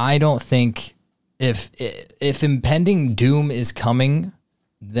 I don't think if impending doom is coming,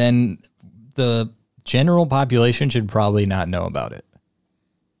 then the general population should probably not know about it.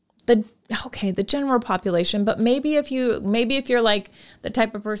 The general population, but maybe if you're like the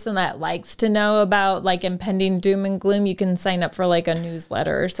type of person that likes to know about like impending doom and gloom, you can sign up for like a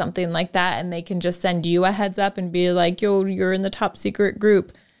newsletter or something like that, and they can just send you a heads up and be like, yo, you're in the top secret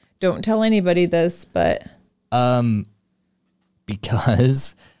group. Don't tell anybody this, but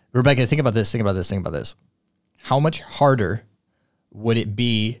because Rebecca, think about this. How much harder would it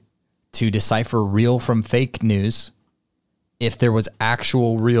be to decipher real from fake news if there was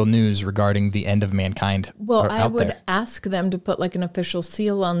actual real news regarding the end of mankind? Well, I would ask them to put like an official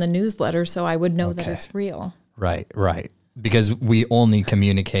seal on the newsletter so I would know that it's real. Right. Because we only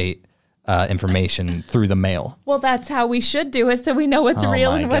communicate information through the mail. Well, that's how we should do it so we know what's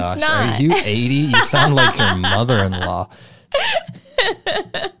real and what's not. Are you 80? You sound like your mother-in-law.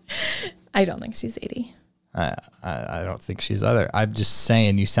 I don't think she's 80. I don't think she's either. I'm just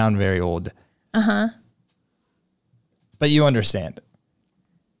saying you sound very old. Uh-huh. But you understand.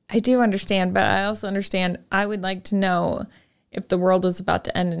 I do understand, but I also understand I would like to know if the world is about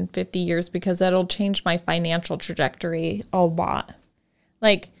to end in 50 years because that'll change my financial trajectory a lot.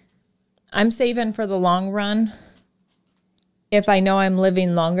 Like, I'm saving for the long run. If I know I'm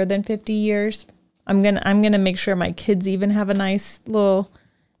living longer than 50 years, I'm gonna make sure my kids even have a nice little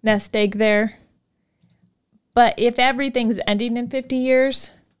nest egg there. But if everything's ending in 50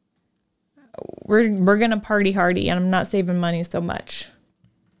 years, we're going to party hardy, and I'm not saving money so much.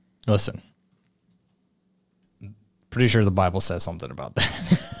 Listen, pretty sure the Bible says something about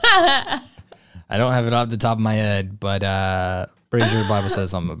that. I don't have it off the top of my head, but pretty sure the Bible says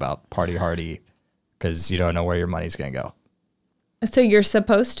something about party hardy because you don't know where your money's going to go. So you're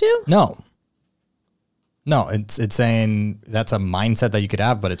supposed to? No, it's saying that's a mindset that you could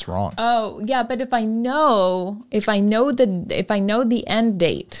have, but it's wrong. Oh, yeah, but if I know the end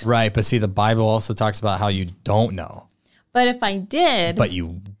date. Right, but see, the Bible also talks about how you don't know. But if I did. But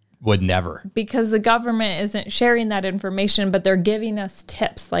you would never. Because the government isn't sharing that information, but they're giving us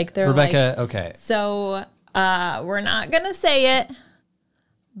tips. Like they're Rebecca, okay. So we're not going to say it,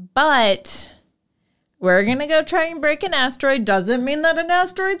 but we're going to go try and break an asteroid. Doesn't mean that an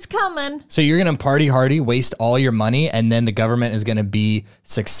asteroid's coming. So you're going to party hardy, waste all your money, and then the government is going to be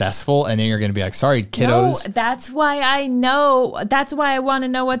successful, and then you're going to be like, sorry, kiddos. No, that's why I know. That's why I want to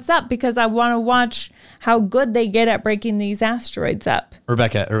know what's up, because I want to watch how good they get at breaking these asteroids up.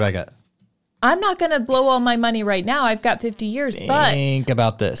 Rebecca. I'm not going to blow all my money right now. I've got 50 years. Think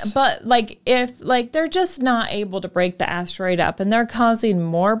about this. But if they're just not able to break the asteroid up and they're causing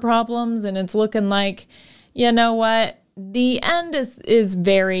more problems and it's looking like, you know what, the end is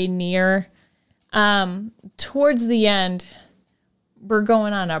very near. Towards the end, we're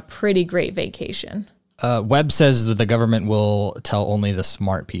going on a pretty great vacation. Webb says that the government will tell only the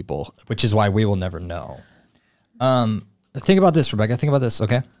smart people, which is why we will never know. Think about this, Rebecca. Think about this,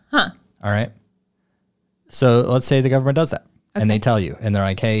 okay? Huh. All right. So let's say the government does that and they tell you and they're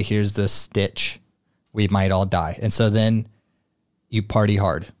like, hey, here's the stitch. We might all die. And so then you party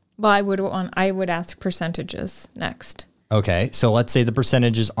hard. Well, I would ask percentages next. Okay. So let's say the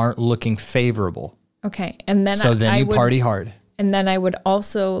percentages aren't looking favorable. Okay. And then you party hard. And then I would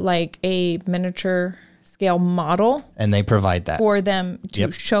also like a miniature scale model. And they provide that for them to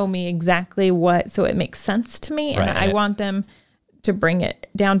show me exactly so it makes sense to me. And I want them to bring it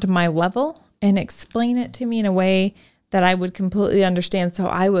down to my level and explain it to me in a way that I would completely understand. So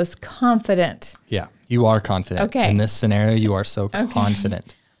I was confident. Yeah, you are confident. Okay. In this scenario, you are so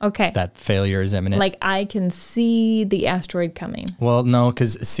confident. Okay. That failure is imminent. Like I can see the asteroid coming. Well, no,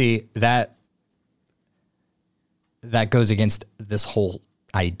 because see, that goes against this whole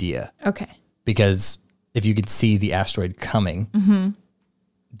idea. Okay. Because if you could see the asteroid coming,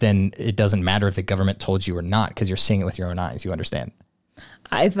 then it doesn't matter if the government told you or not, because you're seeing it with your own eyes. You understand?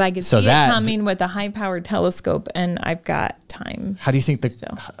 If I could see it coming with a high-powered telescope, and I've got time. How do you think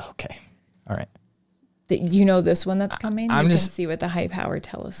okay, all right. You know this one that's coming? You can see with a high-powered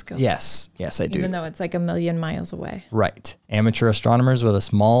telescope. Yes, I do. Even though it's like 1,000,000 miles away. Right. Amateur astronomers with a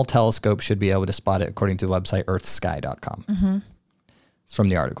small telescope should be able to spot it, according to the website earthsky.com. Mm-hmm. It's from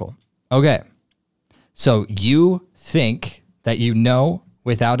the article. Okay. So you think that you know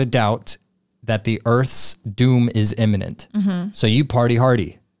without a doubt that the Earth's doom is imminent. Mm-hmm. So you party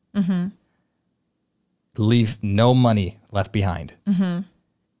hardy. Mm-hmm. Leave no money left behind. Mm-hmm.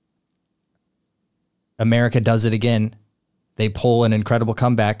 America does it again. They pull an incredible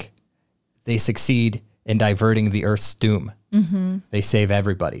comeback. They succeed in diverting the Earth's doom. They save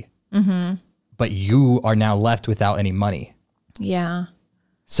everybody. But you are now left without any money. Yeah.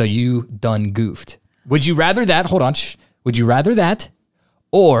 So you done goofed. Would you rather that? Hold on. Would you rather that?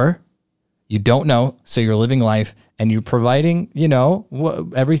 Or you don't know, so you're living life and you're providing,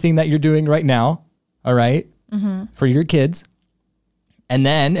 everything that you're doing right now, all right, for your kids. And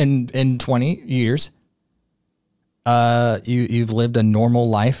then in 20 years, you've lived a normal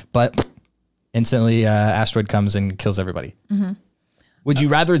life, but instantly asteroid comes and kills everybody. Would you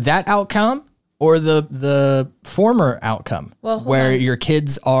rather that outcome or the former outcome, where your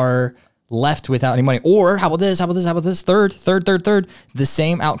kids are left without any money? Or how about this? Third, the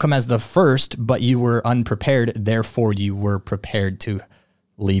same outcome as the first, but you were unprepared. Therefore, you were prepared to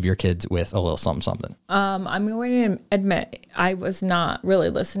leave your kids with a little something. I'm going to admit I was not really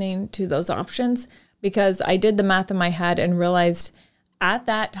listening to those options because I did the math in my head and realized at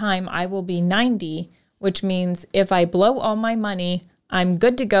that time I will be 90, which means if I blow all my money, I'm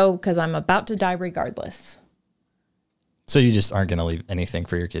good to go because I'm about to die regardless. So you just aren't going to leave anything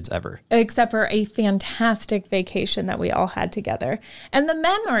for your kids ever? Except for a fantastic vacation that we all had together. And the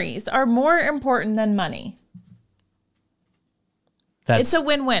memories are more important than money. It's a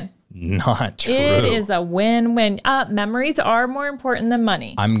win-win. Not true. It is a win-win. Memories are more important than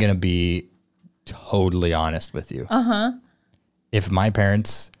money. I'm going to be totally honest with you. If my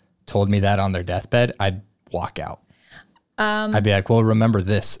parents told me that on their deathbed, I'd walk out. I'd be like, well, remember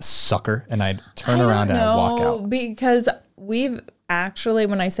this, sucker. And I'd turn around and I'd walk out. Because we've actually,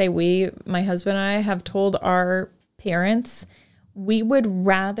 when I say we, my husband and I have told our parents, we would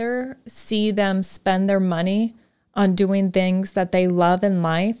rather see them spend their money on doing things that they love in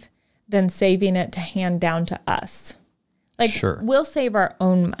life than saving it to hand down to us. We'll save our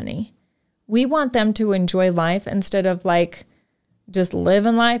own money. We want them to enjoy life instead of just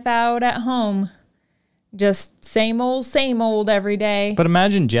living life out at home. Just same old every day. But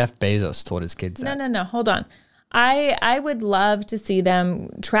imagine Jeff Bezos told his kids that. No. Hold on. I would love to see them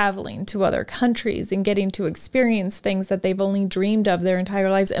traveling to other countries and getting to experience things that they've only dreamed of their entire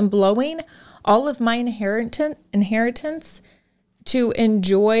lives and blowing all of my inheritance to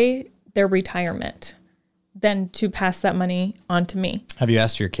enjoy their retirement than to pass that money on to me. Have you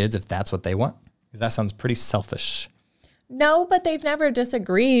asked your kids if that's what they want? Because that sounds pretty selfish. No, but they've never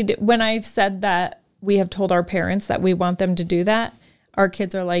disagreed when I've said that. We have told our parents that we want them to do that. Our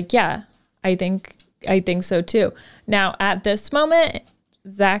kids are like, yeah, I think so too. Now, at this moment,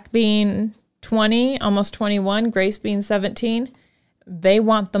 Zach being 20, almost 21, Grace being 17, they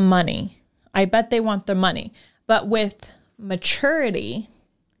want the money. I bet they want the money. But with maturity,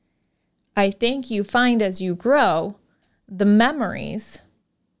 I think you find as you grow, the memories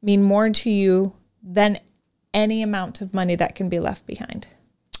mean more to you than any amount of money that can be left behind.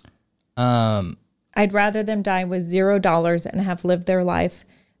 I'd rather them die with $0 and have lived their life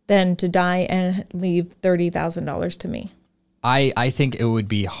than to die and leave $30,000 to me. I think it would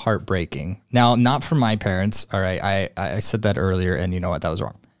be heartbreaking. Now, not for my parents. All right. I said that earlier and you know what? That was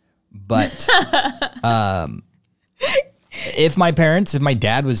wrong. But if my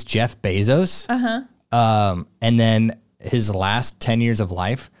dad was Jeff Bezos, and then his last 10 years of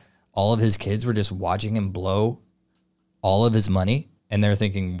life, all of his kids were just watching him blow all of his money. And they're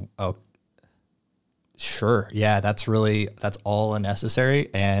thinking, oh, sure. Yeah, that's all unnecessary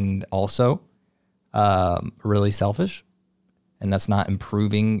and also really selfish. And that's not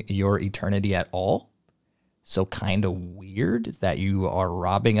improving your eternity at all. So kind of weird that you are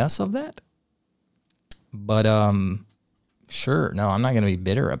robbing us of that. But sure. No, I'm not going to be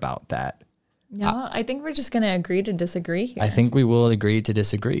bitter about that. No, I think we're just going to agree to disagree here. I think we will agree to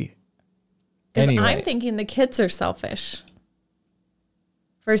disagree. Because I'm thinking the kids are selfish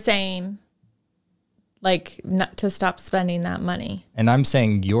for saying, not to stop spending that money. And I'm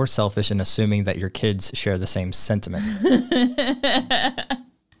saying you're selfish in assuming that your kids share the same sentiment.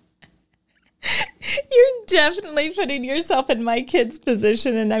 You're definitely putting yourself in my kids'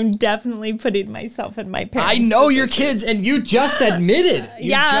 position, and I'm definitely putting myself in my parents' I know position. your kids, and you just admitted.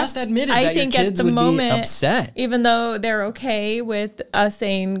 I think your kids at the moment, be upset. Even though they're okay with us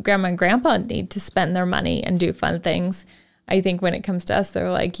saying grandma and grandpa need to spend their money and do fun things, I think when it comes to us,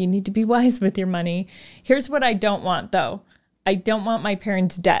 they're like, you need to be wise with your money. Here's what I don't want, though. I don't want my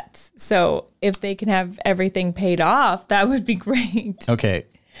parents' debts. So if they can have everything paid off, that would be great. Okay.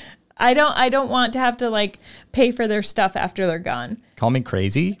 I don't want to have to pay for their stuff after they're gone. Call me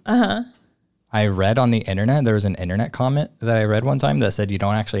crazy. I read on the internet, there was an internet comment that I read one time that said you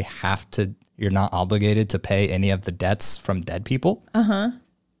don't actually you're not obligated to pay any of the debts from dead people. And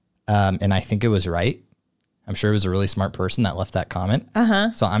I think it was right. I'm sure it was a really smart person that left that comment.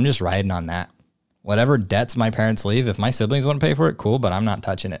 So I'm just riding on that. Whatever debts my parents leave, if my siblings want to pay for it, cool, but I'm not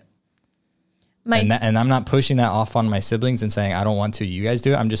touching it. And I'm not pushing that off on my siblings and saying, I don't want to, you guys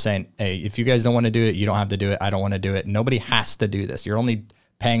do it. I'm just saying, hey, if you guys don't want to do it, you don't have to do it. I don't want to do it. Nobody has to do this. You're only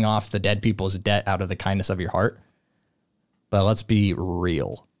paying off the dead people's debt out of the kindness of your heart. But let's be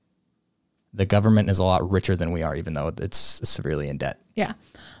real. The government is a lot richer than we are, even though it's severely in debt. Yeah.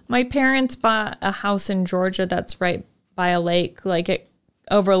 My parents bought a house in Georgia that's right by a lake. Like it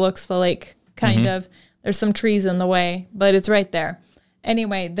overlooks the lake, kind of. There's some trees in the way, but it's right there.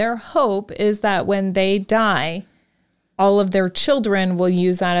 Anyway, their hope is that when they die, all of their children will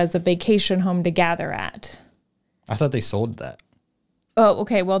use that as a vacation home to gather at. I thought they sold that. Oh,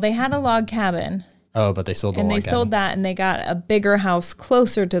 okay. Well, they had a log cabin. Oh, but they sold the log cabin. And they sold that, and they got a bigger house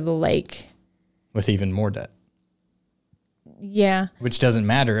closer to the lake. With even more debt. Yeah. Which doesn't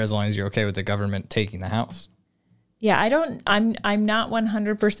matter as long as you're okay with the government taking the house. Yeah, I'm not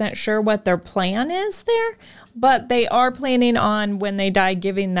 100% sure what their plan is there, but they are planning on when they die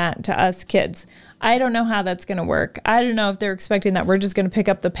giving that to us kids. I don't know how that's going to work. I don't know if they're expecting that we're just going to pick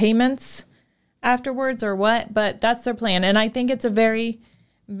up the payments afterwards or what, but that's their plan. And I think it's a very,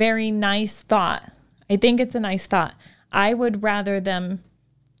 very nice thought. I think it's a nice thought. I would rather them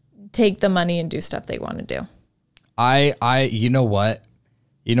take the money and do stuff they want to do. You know what?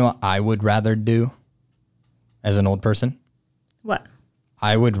 You know what I would rather do as an old person? What?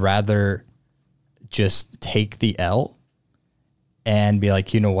 I would rather just take the L and be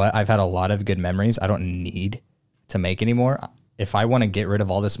like, you know what? I've had a lot of good memories. I don't need to make anymore. If I want to get rid of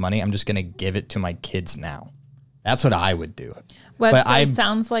all this money, I'm just going to give it to my kids now. That's what I would do. Website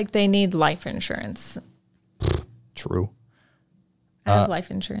sounds like they need life insurance. True. I have life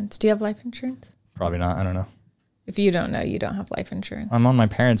insurance. Do you have life insurance? Probably not. I don't know. If you don't know, you don't have life insurance. I'm on my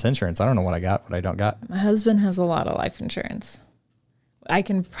parents' insurance. I don't know what I got, what I don't got. My husband has a lot of life insurance. I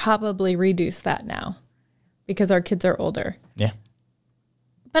can probably reduce that now because our kids are older. Yeah.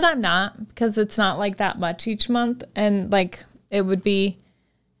 But I'm not, because it's not like that much each month. And like it would be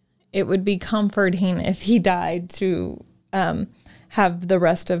comforting if he died to have the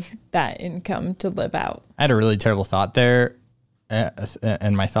rest of that income to live out. I had a really terrible thought there.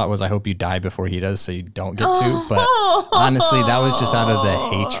 And my thought was, I hope you die before he does so you don't get to. But honestly, that was just out of the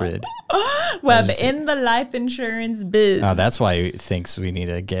hatred. Web, in the life insurance biz. Oh, that's why he thinks we need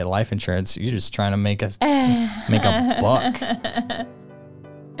to get life insurance. You're just trying to make a buck.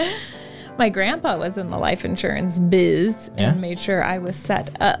 My grandpa was in the life insurance biz and made sure I was set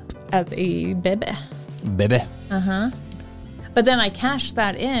up as a baby. Baby. Uh-huh. But then I cashed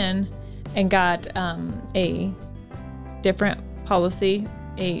that in and got a different policy,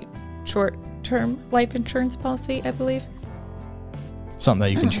 a short-term life insurance policy, I believe. Something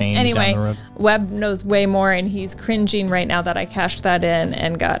that you can change anyway, down the road. Webb knows way more, and he's cringing right now that I cashed that in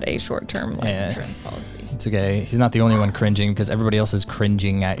and got a short-term life insurance policy. It's okay. He's not the only one cringing because everybody else is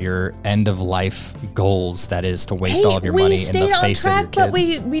cringing at your end-of-life goals. That is to waste all of your money in the face of your kids. But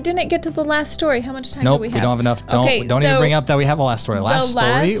we didn't get to the last story. How much time do we have? We don't have enough. Don't even bring up that we have a last story. Last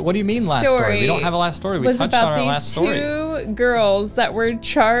story? What do you mean last story? We don't have a last story. We touched on our last story. Two girls that were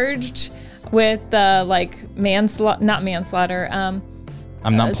charged with not manslaughter.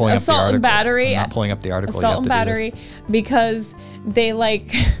 I'm not pulling up the article. Assault and battery. I'm not pulling up the article. Assault and battery because they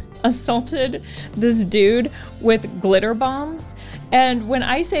assaulted this dude with glitter bombs. And when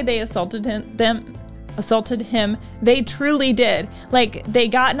I say they assaulted him, they truly did. They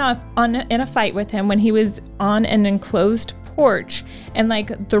got in a fight with him when he was on an enclosed porch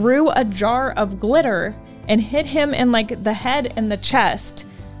and threw a jar of glitter and hit him in the head and the chest.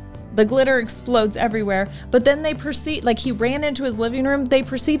 The glitter explodes everywhere, but then they he ran into his living room. They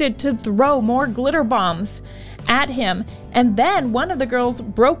proceeded to throw more glitter bombs at him. And then one of the girls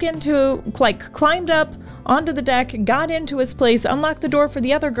climbed up onto the deck, got into his place, unlocked the door for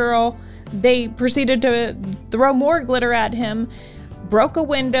the other girl. They proceeded to throw more glitter at him, broke a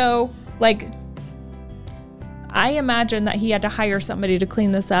window. I imagine that he had to hire somebody to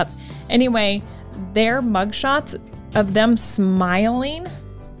clean this up. Anyway, their mugshots of them smiling,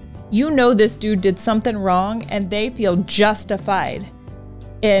 this dude did something wrong and they feel justified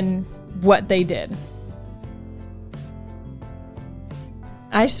in what they did.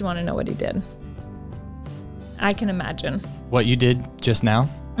 I just want to know what he did. I can imagine. What you did just now?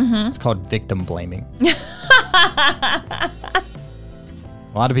 Mm-hmm. It's called victim blaming. A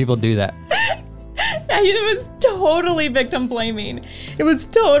lot of people do that. It was totally victim blaming.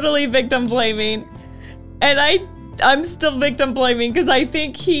 And I'm still victim blaming because I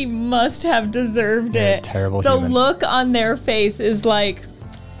think he must have deserved it. Terrible The human. look on their face is got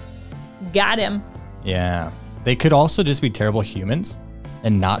him. Yeah. They could also just be terrible humans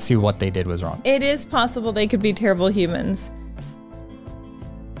and not see what they did was wrong. It is possible they could be terrible humans.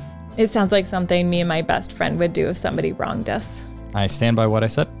 It sounds like something me and my best friend would do if somebody wronged us. I stand by what I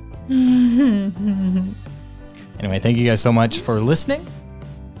said. Anyway, thank you guys so much for listening.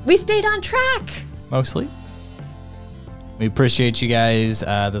 We stayed on track. Mostly. We appreciate you guys,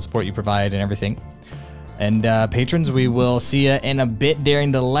 the support you provide and everything. And patrons, we will see you in a bit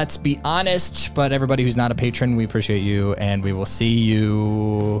during the Let's Be Honest. But everybody who's not a patron, we appreciate you. And we will see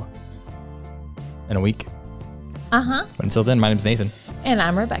you in a week. Uh-huh. But until then, my name's Nathan. And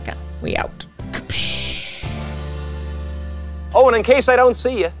I'm Rebecca. We out. Oh, and in case I don't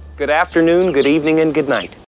see you, good afternoon, good evening, and good night.